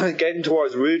 getting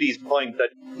towards Rudy's point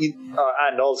that,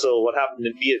 and also what happened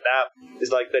in Vietnam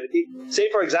is like that. Say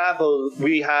for example,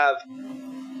 we have.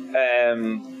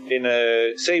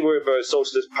 Say we're a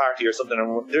socialist party or something,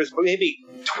 and there's maybe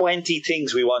 20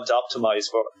 things we want to optimize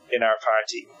for in our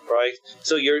party, right?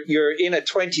 So you're in a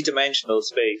 20-dimensional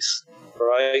space,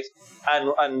 right?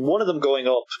 And one of them going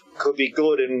up could be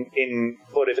good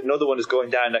but if another one is going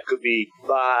down, that could be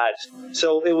bad.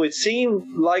 So it would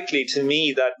seem likely to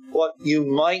me that what you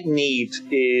might need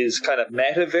is kind of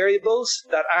meta variables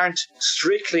that aren't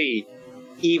strictly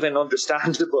even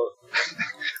understandable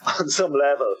on some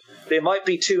level. They might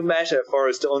be too meta for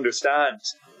us to understand.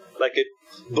 Like it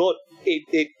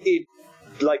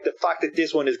like the fact that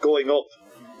this one is going up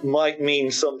might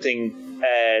mean something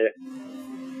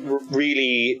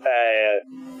really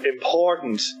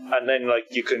important, and then like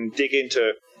you can dig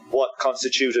into what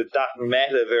constituted that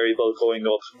meta variable going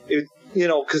up.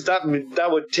 Because that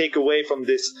would take away from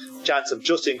this chance of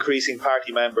just increasing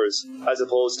party members, as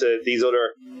opposed to these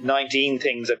other 19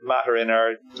 things that matter in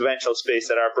our dimensional space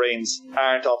that our brains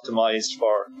aren't optimized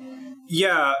for.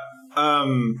 Yeah,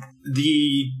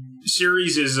 the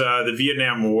series is the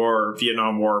Vietnam War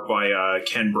by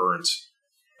Ken Burns.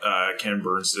 Ken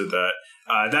Burns did that.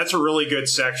 That's a really good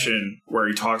section where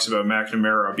he talks about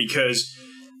McNamara, because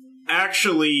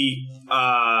actually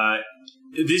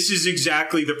this is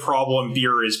exactly the problem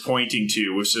Beer is pointing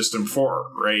to with System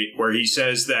 4, right? Where he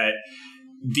says that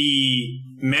the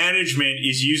management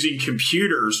is using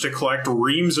computers to collect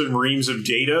reams and reams of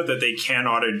data that they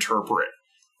cannot interpret.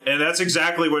 And that's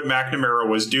exactly what McNamara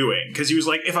was doing, because he was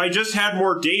like, if I just had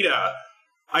more data,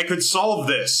 I could solve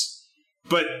this.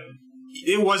 But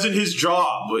it wasn't his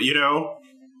job,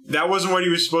 That wasn't what he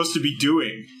was supposed to be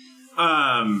doing.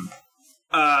 And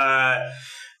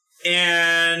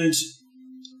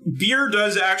Beer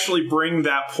does actually bring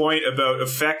that point about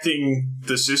affecting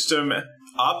the system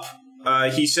up.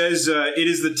 He says it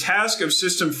is the task of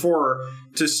System 4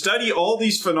 to study all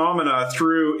these phenomena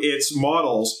through its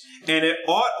models, and it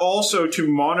ought also to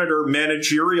monitor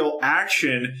managerial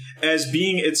action as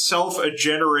being itself a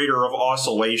generator of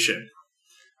oscillation.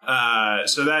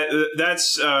 So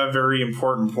that's a very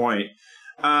important point.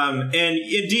 And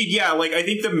indeed, yeah, like I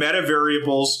think the meta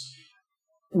variables,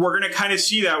 we're going to kind of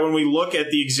see that when we look at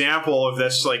the example of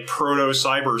this like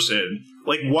proto-cybersyn.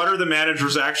 Like, what are the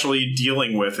managers actually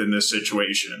dealing with in this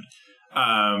situation?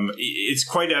 It's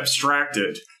quite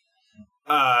abstracted.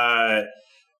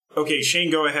 Okay,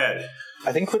 Shane, go ahead.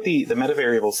 I think with the meta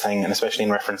variables thing, and especially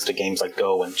in reference to games like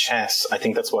Go and chess, I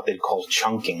think that's what they'd call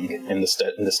chunking in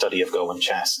the study of Go and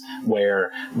chess,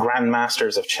 where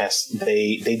grandmasters of chess,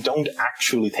 they don't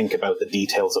actually think about the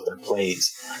details of their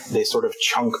plays. They sort of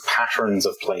chunk patterns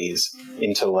of plays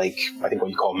into, like, I think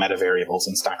what you call meta variables,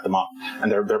 and stack them up.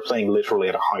 And they're playing literally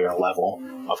at a higher level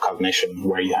of cognition,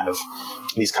 where you have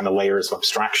these kind of layers of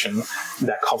abstraction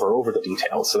that cover over the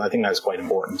details. So I think that's quite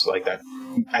important. Like that,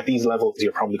 at these levels,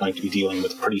 you're probably going to be dealing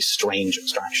with pretty strange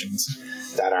abstractions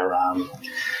that are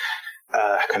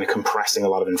kind of compressing a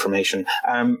lot of information.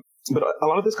 But a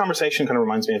lot of this conversation kind of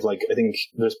reminds me of, like, I think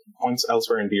there's points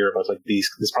elsewhere in Beer about like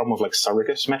this problem of like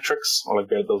surrogate metrics, or like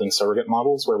building surrogate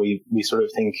models, where we sort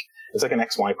of think it's like an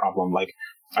XY problem. Like,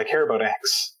 I care about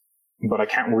X, but I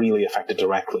can't really affect it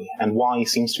directly, and Y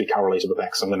seems to be correlated with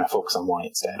X, so I'm going to focus on Y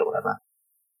instead, or whatever.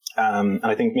 And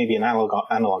I think maybe an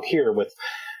analog here with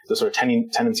the sort of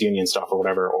tenants union stuff or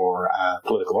whatever, or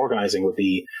political organizing, would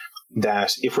be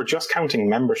that if we're just counting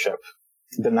membership,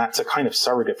 then that's a kind of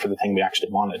surrogate for the thing we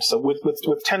actually wanted. So with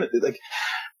tenant, like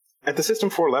at the System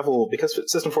 4 level, because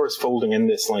System 4 is folding in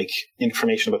this like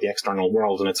information about the external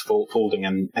world, and it's folding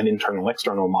in an internal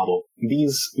external model,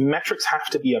 these metrics have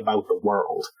to be about the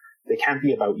world. They can't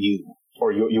be about you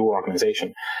or your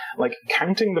organization. Like,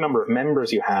 counting the number of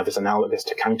members you have is analogous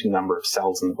to counting the number of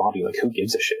cells in the body. Like, who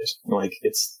gives a shit? Like,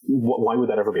 why would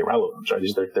that ever be relevant, right?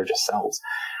 They're just cells.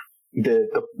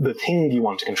 The thing you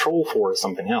want to control for is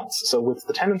something else. So with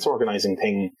the tenants organizing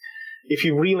thing, if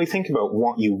you really think about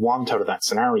what you want out of that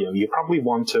scenario, you probably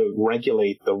want to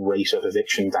regulate the rate of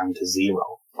eviction down to 0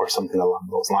 or something along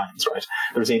those lines, right?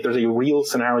 There's a real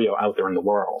scenario out there in the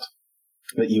world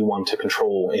that you want to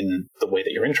control in the way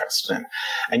that you're interested in.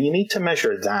 And you need to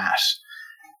measure that.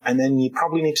 And then you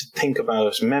probably need to think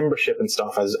about membership and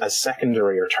stuff as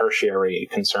secondary or tertiary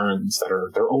concerns that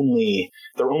they're only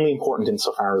important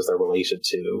insofar as they're related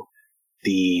to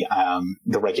the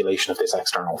regulation of this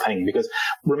external thing. Because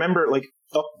remember, like,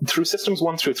 through systems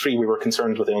 1 through 3, we were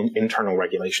concerned with internal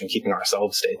regulation, keeping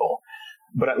ourselves stable.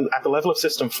 But at the level of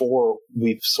System 4,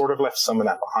 we've sort of left some of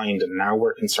that behind, and now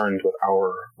we're concerned with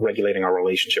regulating our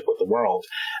relationship with the world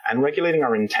and regulating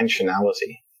our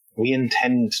intentionality. We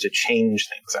intend to change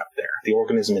things out there. The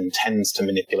organism intends to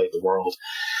manipulate the world.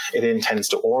 It intends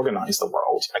to organize the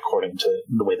world according to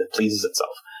the way that it pleases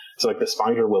itself. So, like, the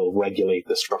spider will regulate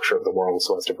the structure of the world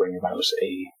so as to bring about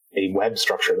a web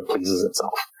structure that pleases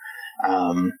itself.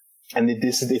 And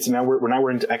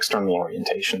we're into external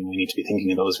orientation. We need to be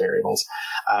thinking of those variables.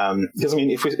 Because, I mean,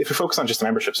 if we focus on just the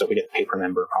membership stuff, we get the paper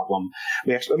member problem.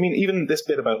 Even this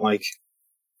bit about, like,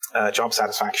 job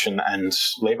satisfaction and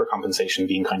labor compensation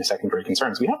being kind of secondary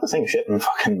concerns. We have the same shit in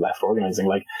fucking left organizing,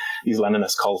 like these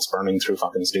Leninist cults burning through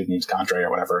fucking student cadre or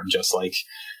whatever, and just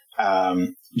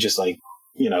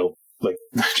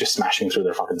smashing through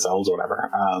their fucking cells or whatever.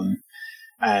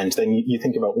 And then you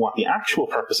think about what the actual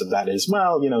purpose of that is.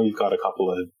 Well, you've got a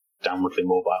couple of downwardly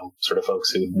mobile sort of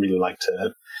folks who really like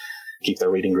to keep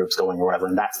their reading groups going or whatever,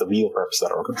 and that's the real purpose of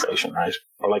that organization, right?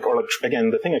 Or like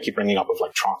again, the thing I keep bringing up of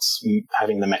like Trotz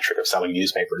having the metric of selling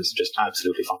newspapers is just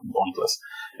absolutely fucking pointless.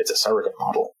 It's a surrogate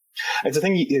model. It's a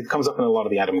thing, it comes up in a lot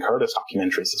of the Adam Curtis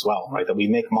documentaries as well, right? That we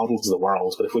make models of the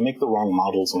world, but if we make the wrong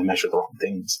models and we measure the wrong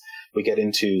things, we get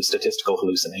into statistical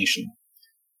hallucination,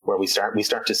 where we start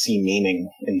to see meaning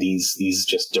in these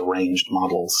just deranged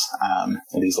models,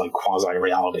 and these like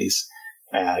quasi-realities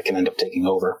can end up taking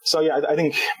over. So yeah, I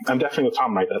think I'm definitely with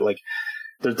Tom, right? That like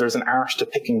there's an art to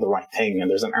picking the right thing, and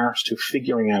there's an art to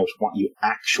figuring out what you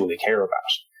actually care about,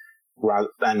 rather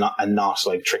than not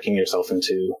like tricking yourself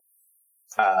into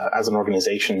as an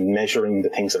organization measuring the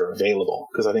things that are available.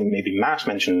 Because I think maybe Matt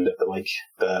mentioned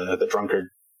the drunkard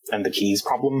and the keys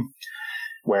problem,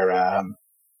 where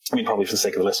probably for the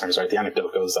sake of the listeners, right? The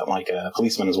anecdote goes that like a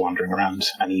policeman is wandering around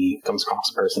and he comes across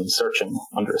a person searching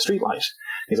under a streetlight.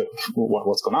 He's like,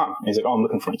 "What's going on?" And he's like, "Oh, I'm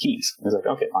looking for my keys." And he's like,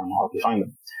 "Okay, fine, I'll help you find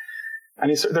them."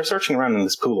 And they're searching around in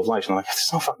this pool of light, and I'm like, "There's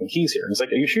no fucking keys here." And he's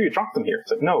like, "Are you sure you dropped them here?"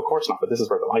 He's like, "No, of course not, but this is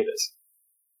where the light is."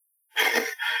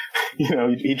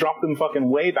 He dropped them fucking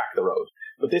way back the road,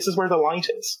 but this is where the light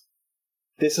is.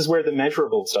 This is where the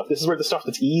measurable stuff. This is where the stuff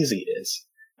that's easy is.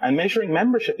 And measuring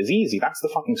membership is easy. That's the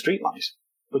fucking streetlight.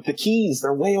 But the keys,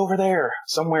 they're way over there,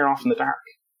 somewhere off in the dark.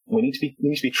 We need to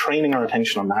be training our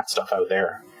attention on that stuff out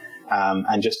there,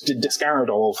 and just discard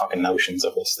all fucking notions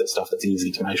of this stuff that's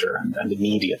easy to measure and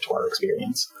immediate to our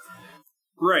experience.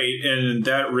 Right, and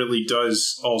that really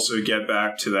does also get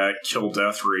back to that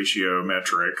kill-death ratio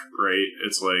metric, right?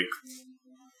 It's like,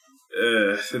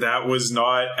 that was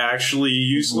not actually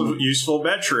useful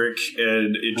metric,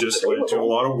 and it just led to a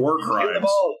lot of war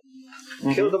crimes.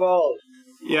 Kill them all.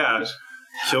 Yeah.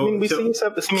 We see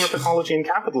similar pathology in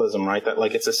capitalism, right? That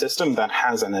like it's a system that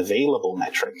has an available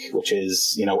metric, which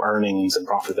is earnings and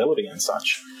profitability and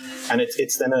such, and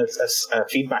it's then a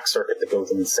feedback circuit that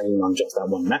goes insane on just that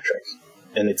one metric,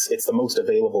 and it's the most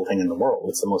available thing in the world.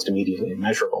 It's the most immediately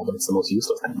measurable, but it's the most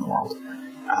useless thing in the world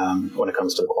when it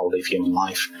comes to the quality of human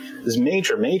life. There's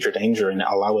major danger in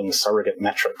allowing surrogate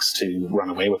metrics to run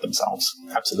away with themselves.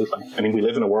 Absolutely. We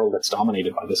live in a world that's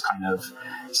dominated by this kind of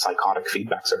psychotic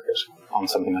feedback circuit on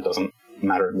something that doesn't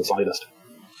matter in the slightest.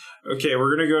 Okay,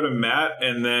 we're going to go to Matt,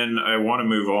 and then I want to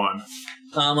move on.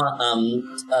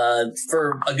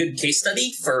 For a good case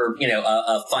study for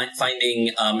finding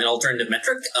an alternative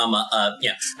metric, I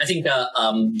think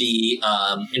the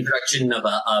introduction of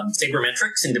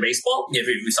sabermetrics into baseball. If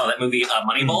we saw that movie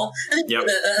Moneyball, I think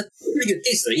that's a pretty good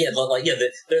case study.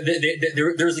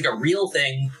 There's like a real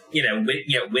thing,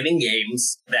 winning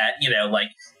games that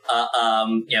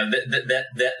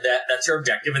that's your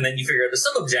objective, and then you figure out the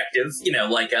sub-objective,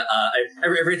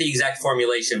 every the exact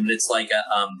formulation, but it's like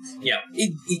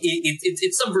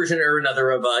it's some version or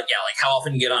another of how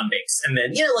often you get on base, and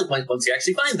then once you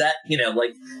actually find that, you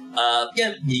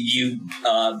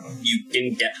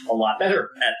can get a lot better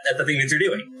at the thing that you're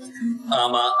doing.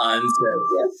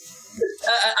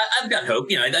 I've got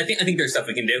hope. I think there's stuff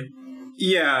we can do.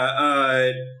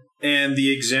 Yeah, and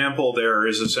the example there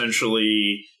is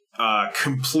essentially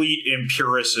complete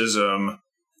empiricism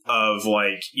of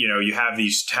you have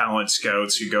these talent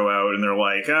scouts who go out and they're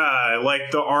like, I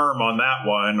like the arm on that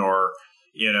one, or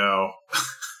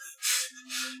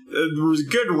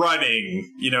good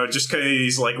running, just kind of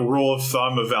these rule of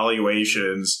thumb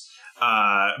evaluations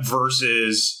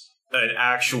versus an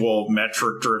actual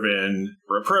metric driven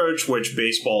approach, which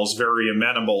baseball is very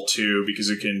amenable to because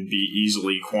it can be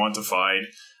easily quantified.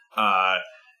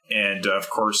 And of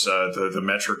course, the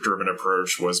metric-driven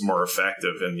approach was more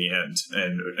effective in the end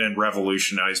and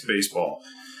revolutionized baseball.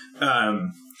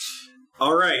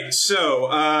 All right,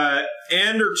 so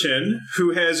Anderton,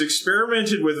 who has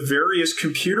experimented with various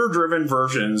computer-driven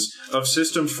versions of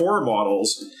System 4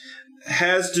 models,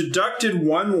 has deducted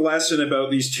one lesson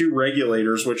about these two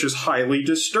regulators, which is highly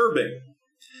disturbing.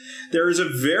 There is a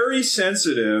very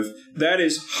sensitive, that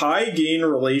is, high-gain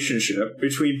relationship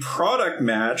between product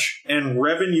match and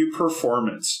revenue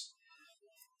performance.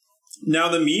 Now,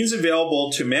 the means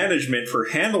available to management for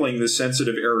handling this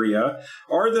sensitive area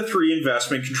are the three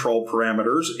investment control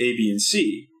parameters, A, B, and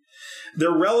C.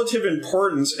 Their relative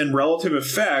importance and relative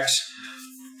effects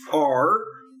are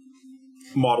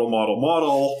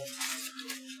model,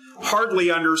 hardly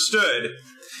understood,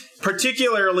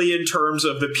 particularly in terms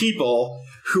of the people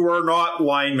who are not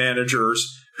line managers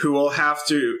who will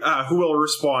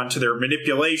respond to their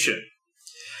manipulation.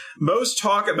 Most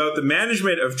talk about the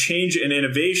management of change and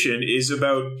innovation is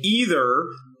about either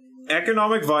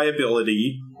economic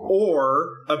viability or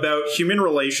about human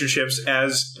relationships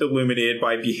as illuminated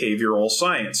by behavioral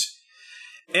science.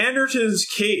 Anderton's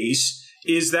case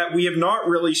is that we have not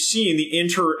really seen the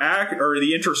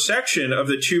intersection of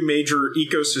the two major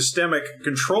ecosystemic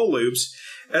control loops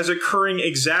as occurring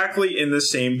exactly in the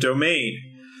same domain.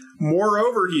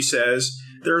 Moreover, he says,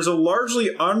 there is a largely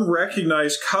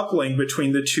unrecognized coupling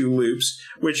between the two loops,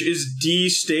 which is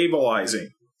destabilizing.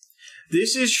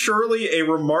 This is surely a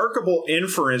remarkable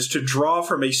inference to draw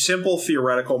from a simple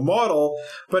theoretical model,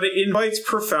 but it invites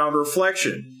profound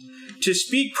reflection. To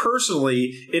speak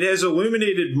personally, it has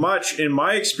illuminated much in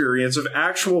my experience of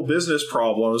actual business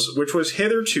problems, which was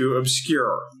hitherto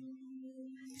obscure.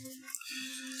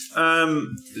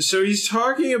 So he's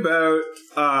talking about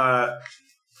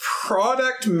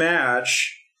product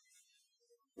match,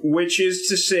 which is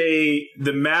to say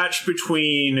the match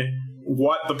between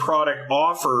what the product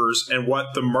offers and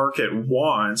what the market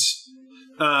wants,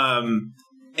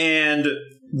 and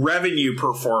revenue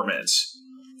performance,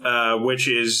 which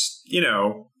is,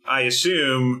 I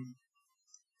assume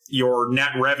your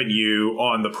net revenue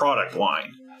on the product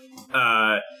line.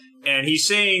 And he's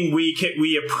saying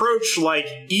we approach like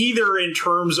either in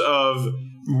terms of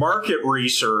market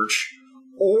research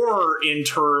or in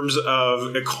terms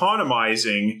of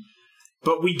economizing,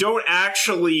 but we don't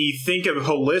actually think of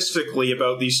holistically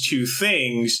about these two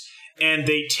things, and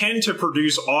they tend to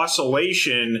produce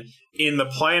oscillation in the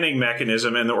planning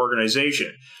mechanism and the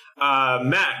organization.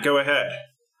 Matt, go ahead.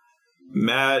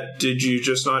 Matt, did you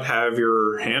just not have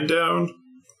your hand down?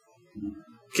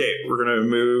 Okay, we're going to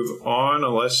move on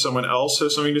unless someone else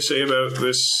has something to say about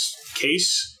this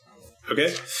case.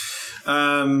 Okay.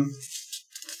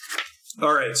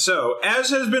 All right, so as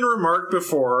has been remarked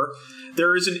before,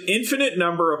 there is an infinite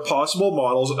number of possible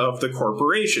models of the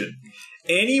corporation,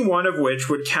 any one of which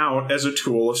would count as a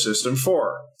tool of System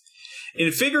 4.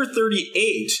 In Figure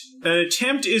 38, an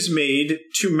attempt is made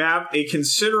to map a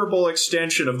considerable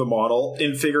extension of the model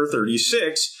in Figure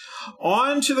 36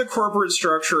 onto the corporate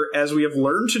structure as we have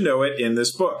learned to know it in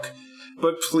this book.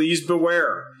 But please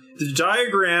beware. The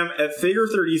diagram at Figure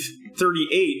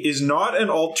 38 is not an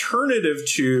alternative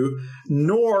to,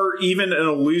 nor even an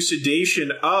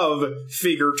elucidation of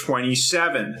Figure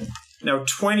 27. Now,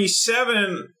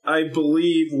 27, I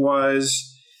believe,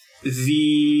 was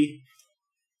the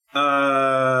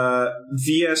VSM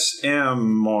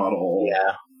model.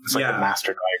 Yeah, it's like the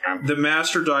master diagram. The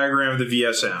master diagram of the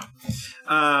VSM.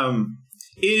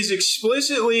 Is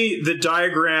explicitly the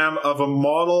diagram of a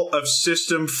model of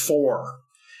System 4.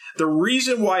 The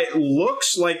reason why it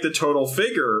looks like the total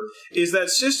figure is that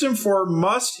System 4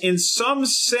 must, in some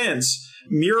sense,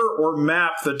 mirror or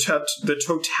map the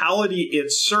totality it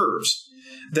serves.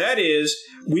 That is,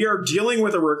 we are dealing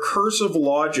with a recursive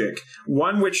logic,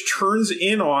 one which turns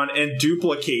in on and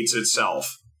duplicates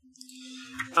itself.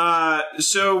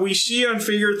 So we see on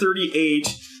Figure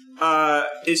 38,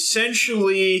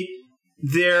 essentially,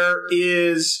 there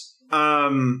is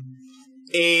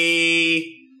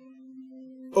a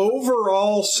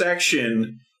overall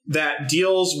section that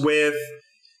deals with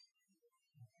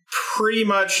pretty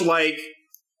much like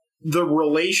the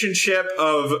relationship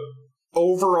of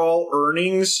overall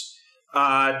earnings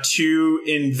to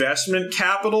investment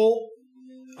capital,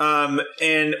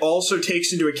 and also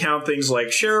takes into account things like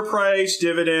share price,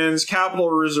 dividends,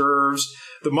 capital reserves,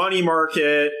 the money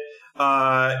market.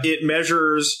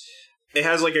 It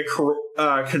has like a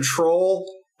control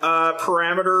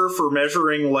parameter for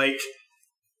measuring like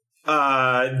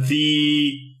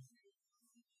the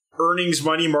earnings,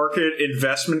 money market,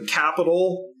 investment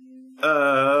capital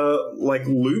like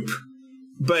loop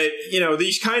But,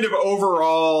 these kind of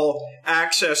overall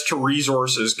access to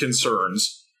resources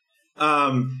concerns.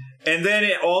 And then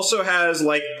it also has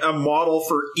like a model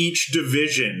for each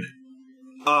division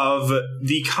of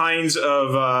the kinds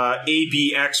of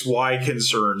ABXY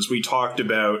concerns we talked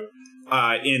about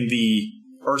ABX,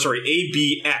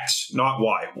 not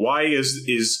Y. Y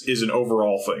is an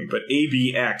overall thing, but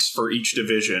ABX for each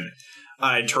division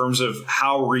in terms of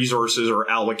how resources are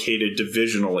allocated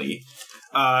divisionally.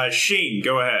 Shane,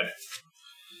 go ahead.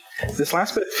 This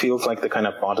last bit feels like the kind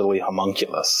of bodily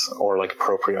homunculus or like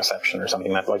proprioception or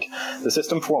something that like the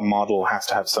System 4 model has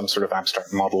to have some sort of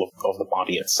abstract model of the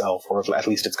body itself, or at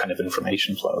least its kind of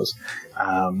information flows.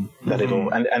 It'll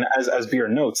and as Beer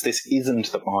notes, this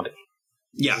isn't the body.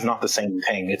 Yeah. It's not the same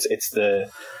thing. It's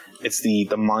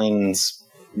the mind's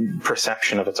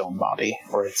perception of its own body,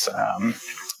 or it's that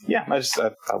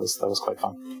was quite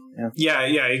fun. Yeah,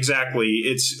 exactly.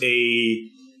 It's a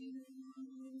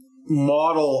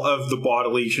model of the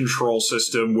bodily control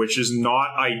system which is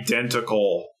not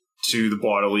identical to the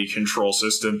bodily control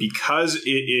system because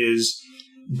it is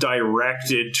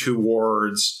directed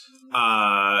towards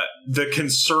the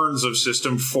concerns of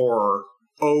System 4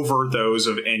 over those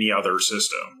of any other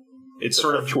system. It's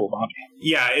sort of virtual body.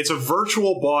 Yeah, it's a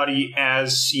virtual body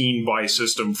as seen by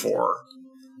System 4.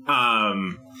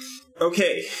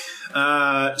 Okay,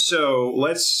 so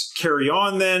let's carry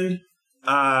on then.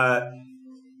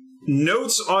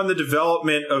 Notes on the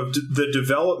development of the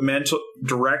developmental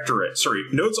directorate.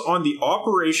 Notes on the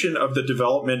operation of the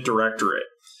development directorate.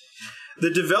 The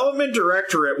development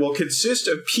directorate will consist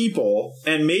of people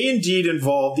and may indeed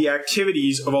involve the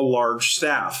activities of a large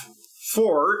staff.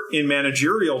 For, in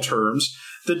managerial terms,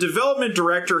 the development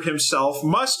director himself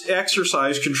must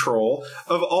exercise control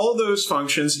of all those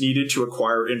functions needed to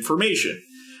acquire information.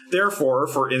 Therefore,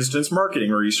 for instance, marketing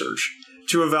research.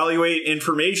 To evaluate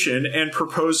information and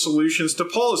propose solutions to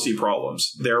policy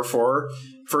problems. Therefore,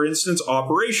 for instance,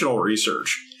 operational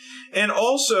research. And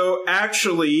also,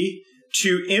 actually,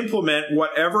 to implement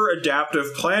whatever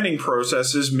adaptive planning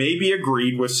processes may be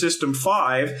agreed with System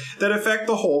 5 that affect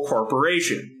the whole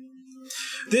corporation.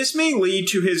 This may lead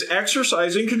to his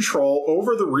exercising control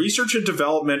over the research and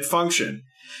development function.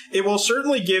 It will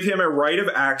certainly give him a right of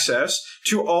access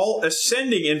to all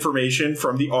ascending information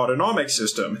from the autonomic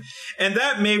system, and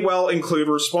that may well include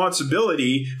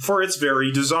responsibility for its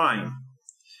very design.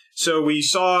 So we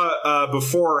saw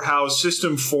before how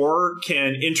System 4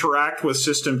 can interact with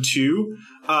System 2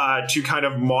 to kind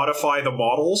of modify the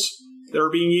models that are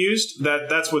being used.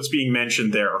 That's what's being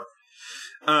mentioned there.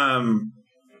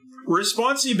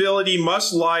 Responsibility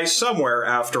must lie somewhere,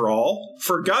 after all,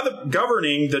 for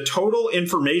governing the total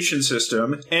information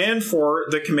system and for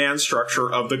the command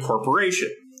structure of the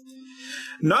corporation.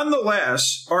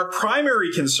 Nonetheless, our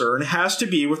primary concern has to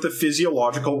be with the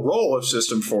physiological role of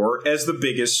System 4 as the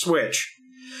biggest switch.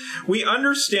 We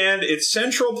understand its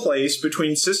central place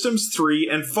between Systems 3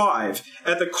 and 5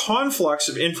 at the conflux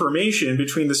of information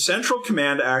between the central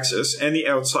command axis and the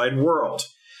outside world.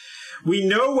 We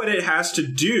know what it has to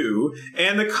do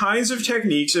and the kinds of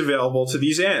techniques available to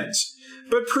these ends,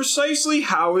 but precisely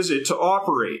how is it to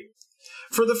operate?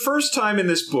 For the first time in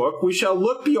this book, we shall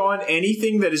look beyond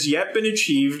anything that has yet been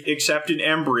achieved except in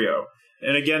embryo.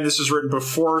 And again, this is written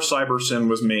before CyberSyn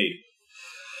was made.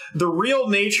 The real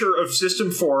nature of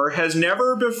System 4 has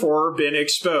never before been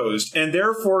exposed, and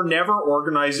therefore never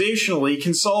organizationally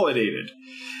consolidated.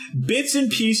 Bits and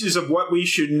pieces of what we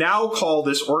should now call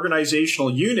this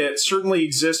organizational unit certainly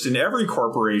exist in every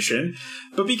corporation,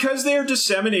 but because they are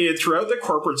disseminated throughout the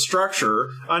corporate structure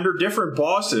under different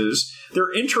bosses,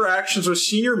 their interactions with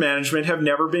senior management have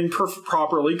never been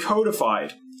properly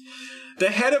codified.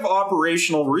 The head of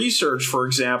operational research, for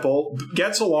example,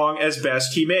 gets along as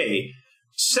best he may,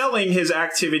 selling his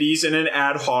activities in an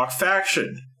ad hoc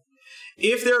fashion.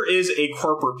 If there is a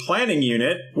corporate planning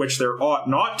unit, which there ought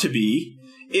not to be,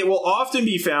 it will often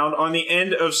be found on the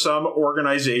end of some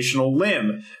organizational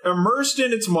limb, immersed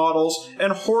in its models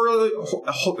and wholly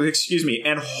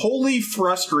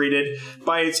frustrated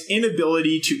by its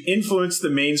inability to influence the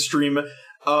mainstream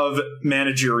of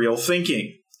managerial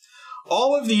thinking.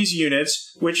 All of these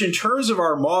units, which in terms of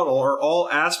our model are all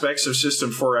aspects of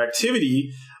System 4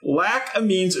 activity, lack a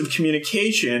means of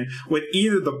communication with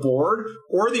either the board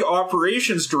or the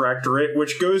operations directorate,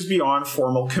 which goes beyond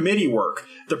formal committee work,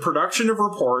 the production of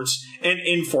reports, and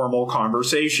informal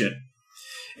conversation.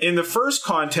 In the first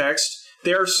context,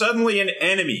 they are suddenly an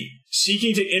enemy,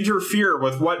 seeking to interfere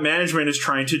with what management is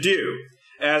trying to do.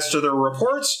 As to their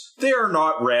reports, they are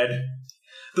not read.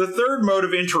 The third mode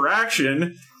of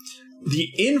interaction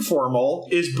The informal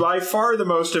is by far the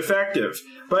most effective,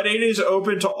 but it is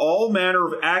open to all manner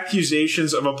of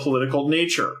accusations of a political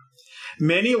nature.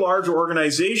 Many large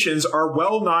organizations are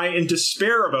well nigh in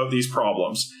despair about these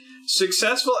problems.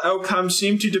 Successful outcomes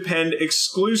seem to depend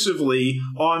exclusively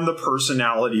on the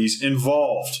personalities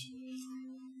involved.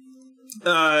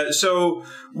 So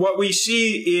what we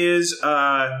see is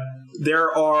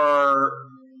there are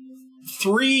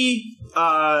three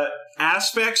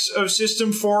aspects of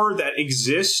System 4 that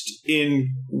exist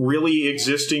in really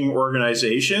existing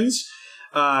organizations.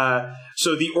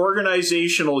 So the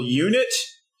organizational unit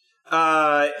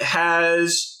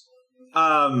has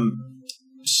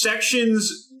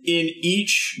sections in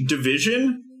each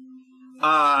division.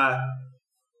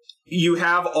 You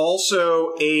have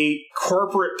also a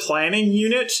corporate planning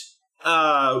unit,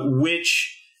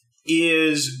 which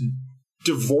is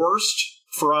divorced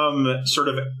from sort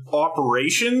of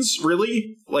operations,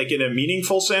 really, like in a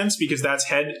meaningful sense, because that's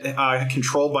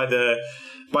controlled by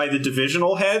the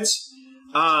divisional heads.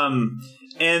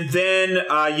 And then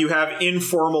you have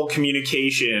informal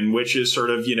communication, which is sort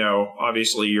of,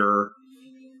 obviously your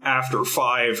after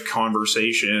 5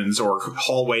 conversations or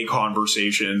hallway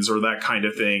conversations or that kind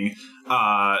of thing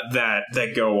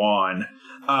that go on.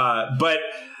 But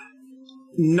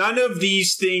none of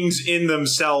these things in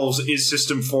themselves is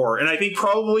System 4. And I think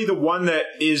probably the one that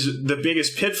is the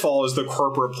biggest pitfall is the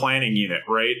corporate planning unit,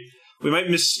 right? We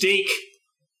might mistake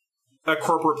a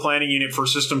corporate planning unit for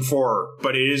System 4,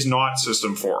 but it is not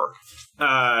System 4.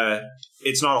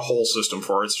 It's not a whole System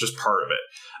 4. It's just part of it.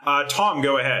 Tom,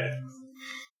 go ahead.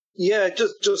 Yeah,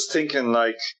 just thinking,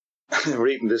 like,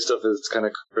 reading this stuff is kind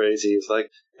of crazy. It's like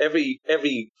every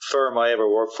firm I ever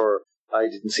worked for, I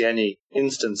didn't see any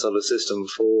instance of a System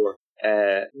 4.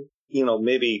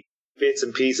 Maybe bits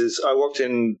and pieces. I worked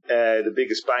in the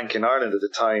biggest bank in Ireland at the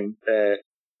time,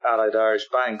 Allied Irish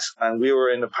Banks, and we were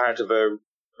in a part of a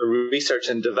research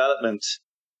and development,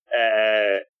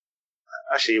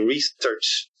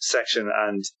 research section,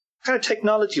 and kind of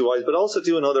technology-wise, but also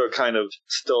doing other kind of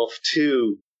stuff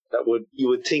too. That you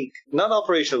would think not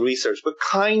operational research, but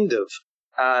kind of.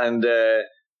 And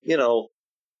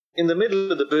in the middle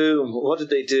of the boom, what did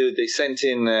they do? They sent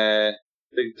in the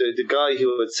guy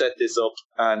who had set this up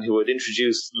and who had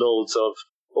introduced loads of,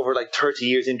 over like 30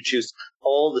 years, introduced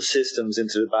all the systems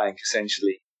into the bank,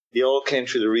 essentially. They all came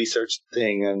through the research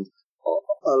thing, and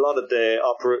a lot of the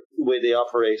way they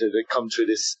operated had come through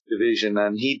this division,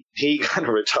 and he kind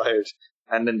of retired.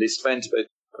 And then they spent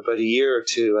about a year or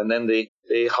two, and then they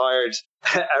hired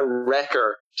a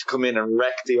wrecker to come in and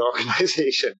wreck the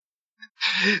organization.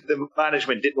 The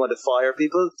management didn't want to fire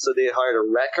people, so they hired a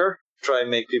wrecker to try and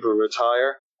make people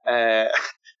retire. And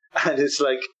it's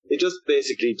like, they just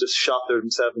basically just shot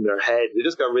themselves in their head. They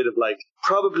just got rid of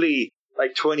probably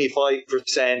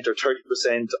 25% or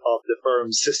 30% of the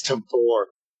firm's System 4.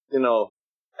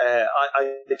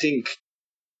 I think,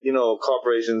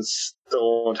 corporations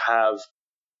don't have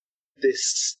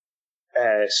this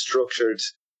structured.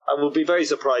 I would be very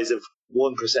surprised if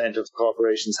 1% of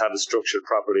corporations have it structured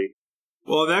properly.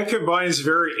 Well, that combines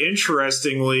very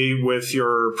interestingly with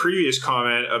your previous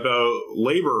comment about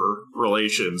labor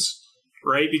relations,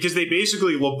 right? Because they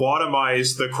basically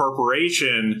lobotomize the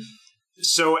corporation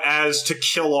so as to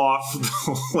kill off the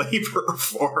labor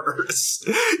force,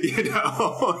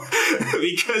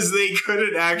 because they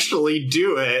couldn't actually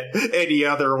do it any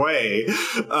other way.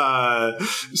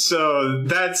 So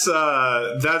that's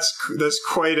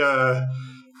quite a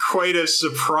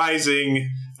surprising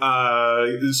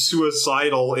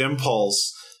suicidal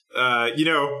impulse.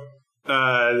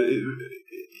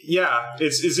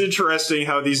 It's interesting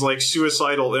how these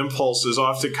suicidal impulses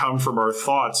often come from our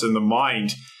thoughts in the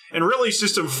mind. And really,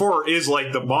 System 4 is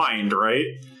like the mind, right?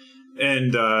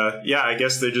 And, I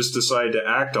guess they just decide to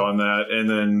act on that, and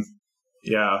then,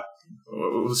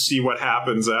 we'll see what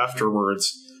happens afterwards.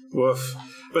 Woof.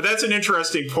 But that's an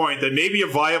interesting point, that maybe a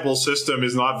viable system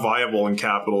is not viable in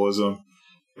capitalism.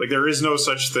 There is no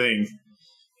such thing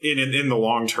in the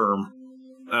long term.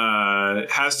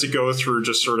 It has to go through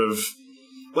just sort of,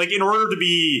 in order to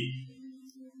be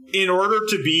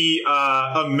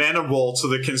amenable to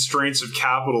the constraints of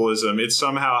capitalism, it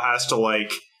somehow has to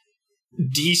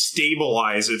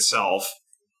destabilize itself.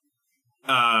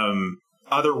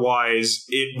 Otherwise,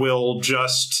 it will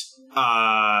just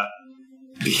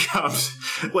become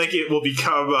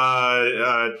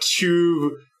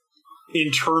too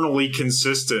internally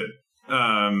consistent.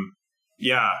 I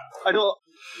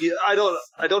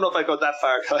don't know if I got that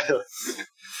far, Kyle.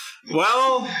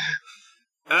 Well,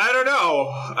 I don't know.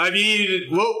 I mean,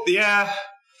 well, yeah.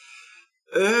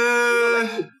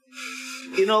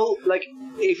 like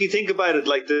if you think about it,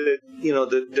 like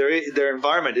their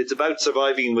environment, it's about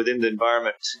surviving within the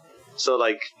environment. So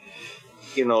like,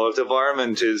 if the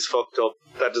environment is fucked up,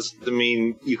 that doesn't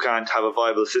mean you can't have a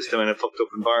viable system in a fucked up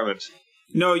environment.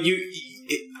 No,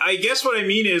 I guess what I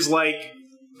mean is like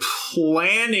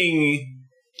planning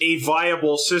a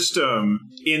viable system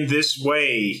in this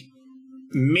way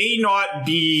may not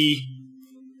be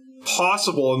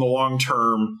possible in the long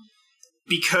term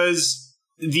because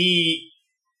the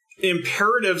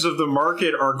imperatives of the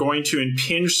market are going to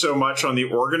impinge so much on the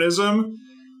organism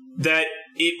that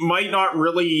it might not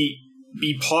really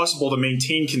be possible to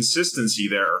maintain consistency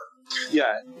there.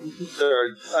 Yeah,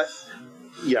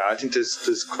 I think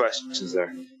there's questions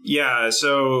there. Yeah,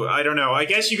 so I don't know. I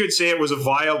guess you could say it was a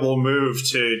viable move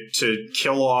to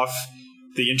kill off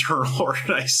the internal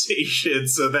organization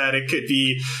so that it could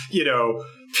be,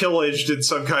 pillaged in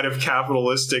some kind of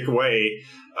capitalistic way.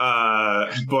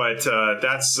 But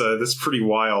that's pretty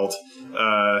wild.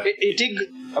 It did.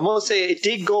 I must say, it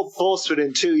did go bust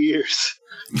within 2 years.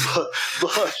 But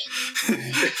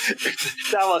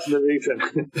that wasn't the reason.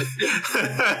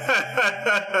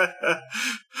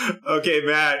 Okay,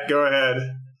 Matt, go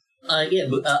ahead. I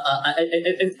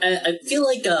feel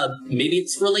like maybe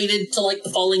it's related to like the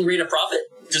falling rate of profit.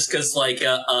 Just because, like,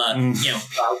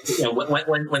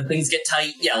 when things get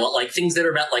tight, like things that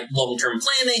are about like long-term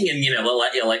planning and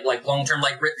like long-term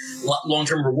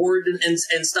long-term reward and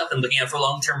stuff, and looking out for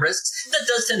long-term risks, that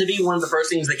does tend to be one of the first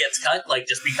things that gets cut. Like,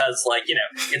 just because, like,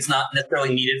 it's not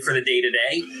necessarily needed for the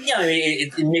day-to-day. Yeah, I mean,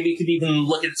 maybe you could even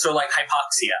look at sort of like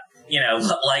hypoxia. Your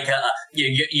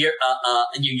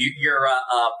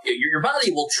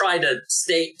body will try to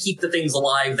keep the things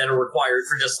alive that are required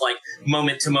for just like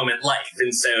moment to moment life,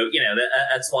 and so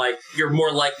that's why you're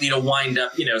more likely to wind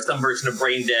up some version of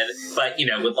brain dead, but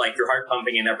with like your heart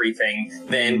pumping and everything,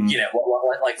 than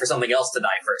like for something else to die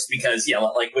first, because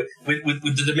like with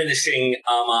the diminishing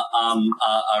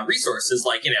resources,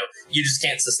 like you just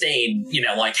can't sustain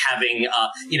like having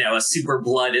a super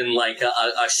blood and like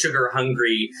a sugar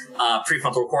hungry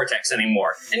prefrontal cortex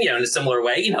anymore. And in a similar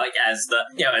way, like as the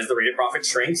rate of profit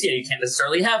shrinks, you can't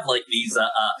necessarily have like these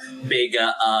big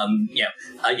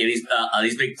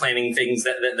these big planning things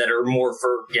that are more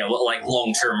for like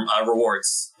long-term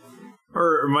rewards.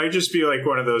 Or it might just be like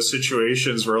one of those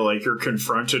situations where like you're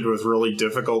confronted with really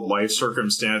difficult life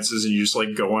circumstances and you just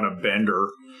like go on a bender,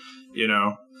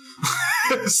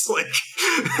 It's like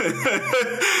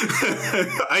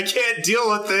I can't deal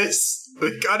with this.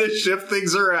 We gotta shift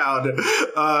things around.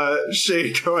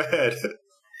 Shay, go ahead.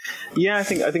 Yeah, I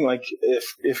think like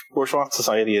if bourgeois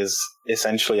society is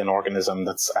essentially an organism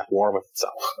that's at war with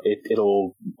itself,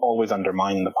 it'll always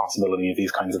undermine the possibility of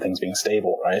these kinds of things being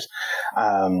stable, right?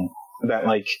 That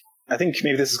like I think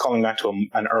maybe this is calling back to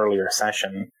an earlier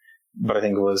session, but I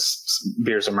think it was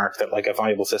Beers and Mark that like a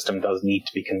viable system does need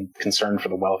to be concerned for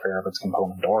the welfare of its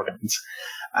component organs.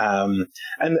 And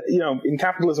in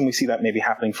capitalism we see that maybe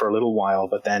happening for a little while,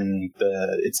 but then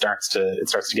it starts to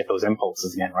get those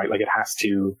impulses again, right? Like it has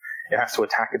to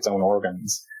attack its own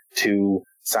organs to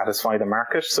satisfy the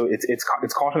market. So it's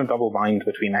caught in a double bind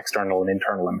between external and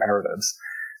internal imperatives.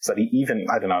 So that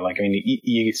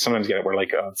you sometimes get it where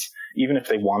like even if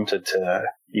they wanted to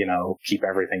keep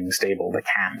everything stable, they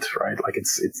can't, right? Like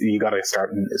it's you got to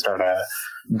start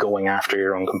going after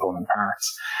your own component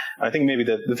parts. And I think maybe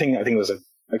the thing I think was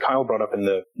Kyle brought up in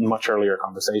the much earlier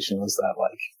conversation was that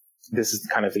like this is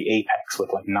kind of the apex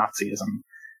with like Nazism,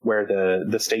 where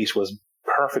the state was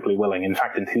perfectly willing, in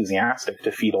fact enthusiastic,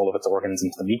 to feed all of its organs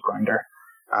into the meat grinder,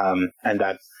 and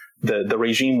that the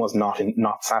regime was not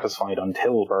satisfied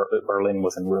until Berlin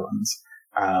was in ruins.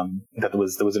 That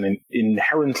there was an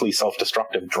inherently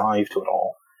self-destructive drive to it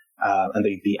all, and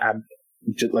the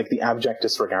abject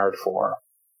disregard for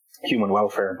human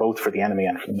welfare, both for the enemy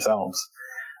and for themselves,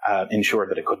 ensured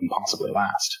that it couldn't possibly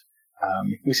last.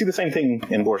 We see the same thing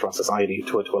in bourgeois society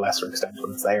to a lesser extent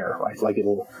when it's there, right? Like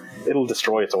it'll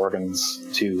destroy its organs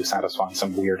to satisfy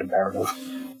some weird imperative.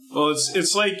 Well,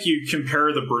 it's like you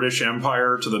compare the British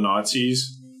Empire to the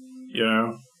Nazis,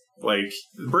 like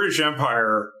the British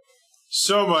Empire,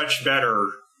 so much better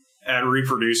at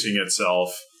reproducing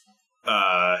itself,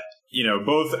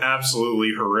 both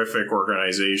absolutely horrific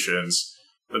organizations,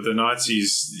 but the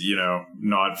Nazis,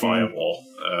 not viable,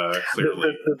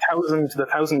 clearly. The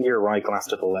 1,000-year Reich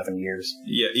lasted 11 years.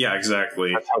 Yeah,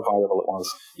 exactly. That's how viable it was.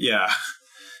 Yeah.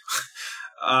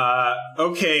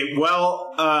 Okay,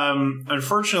 well,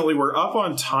 unfortunately, we're up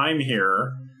on time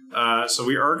here, so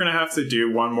we are going to have to do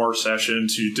one more session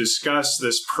to discuss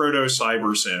this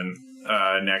Proto-Cybersyn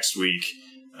next week,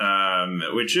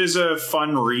 which is a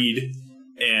fun read,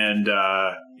 and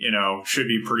should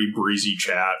be pretty breezy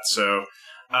chat. So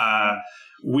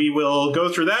we will go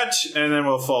through that, and then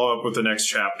we'll follow up with the next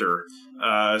chapter.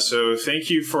 So thank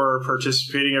you for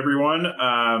participating, everyone.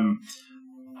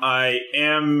 I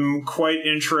am quite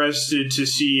interested to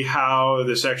see how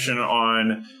the section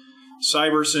on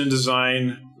Cybersyn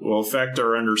design will affect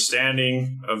our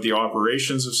understanding of the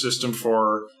operations of System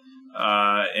 4,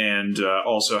 and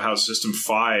also how the System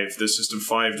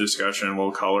 5 discussion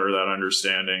will color that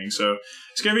understanding. So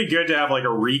it's going to be good to have like a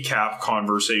recap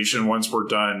conversation once we're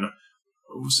done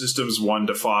Systems 1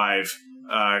 to 5,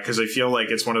 because I feel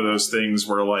like it's one of those things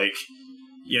where, like,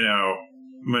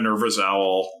 Minerva's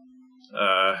Owl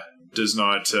does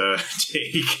not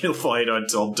take flight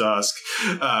until dusk.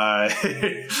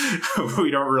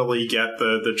 We don't really get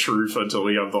the truth until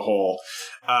we have the whole.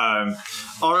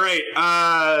 All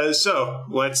right, so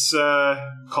let's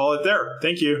call it there.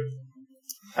 Thank you.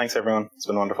 Thanks, everyone. It's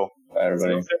been wonderful. Bye,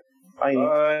 everybody. Bye.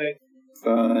 Bye.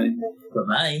 Bye.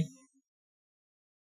 Bye-bye.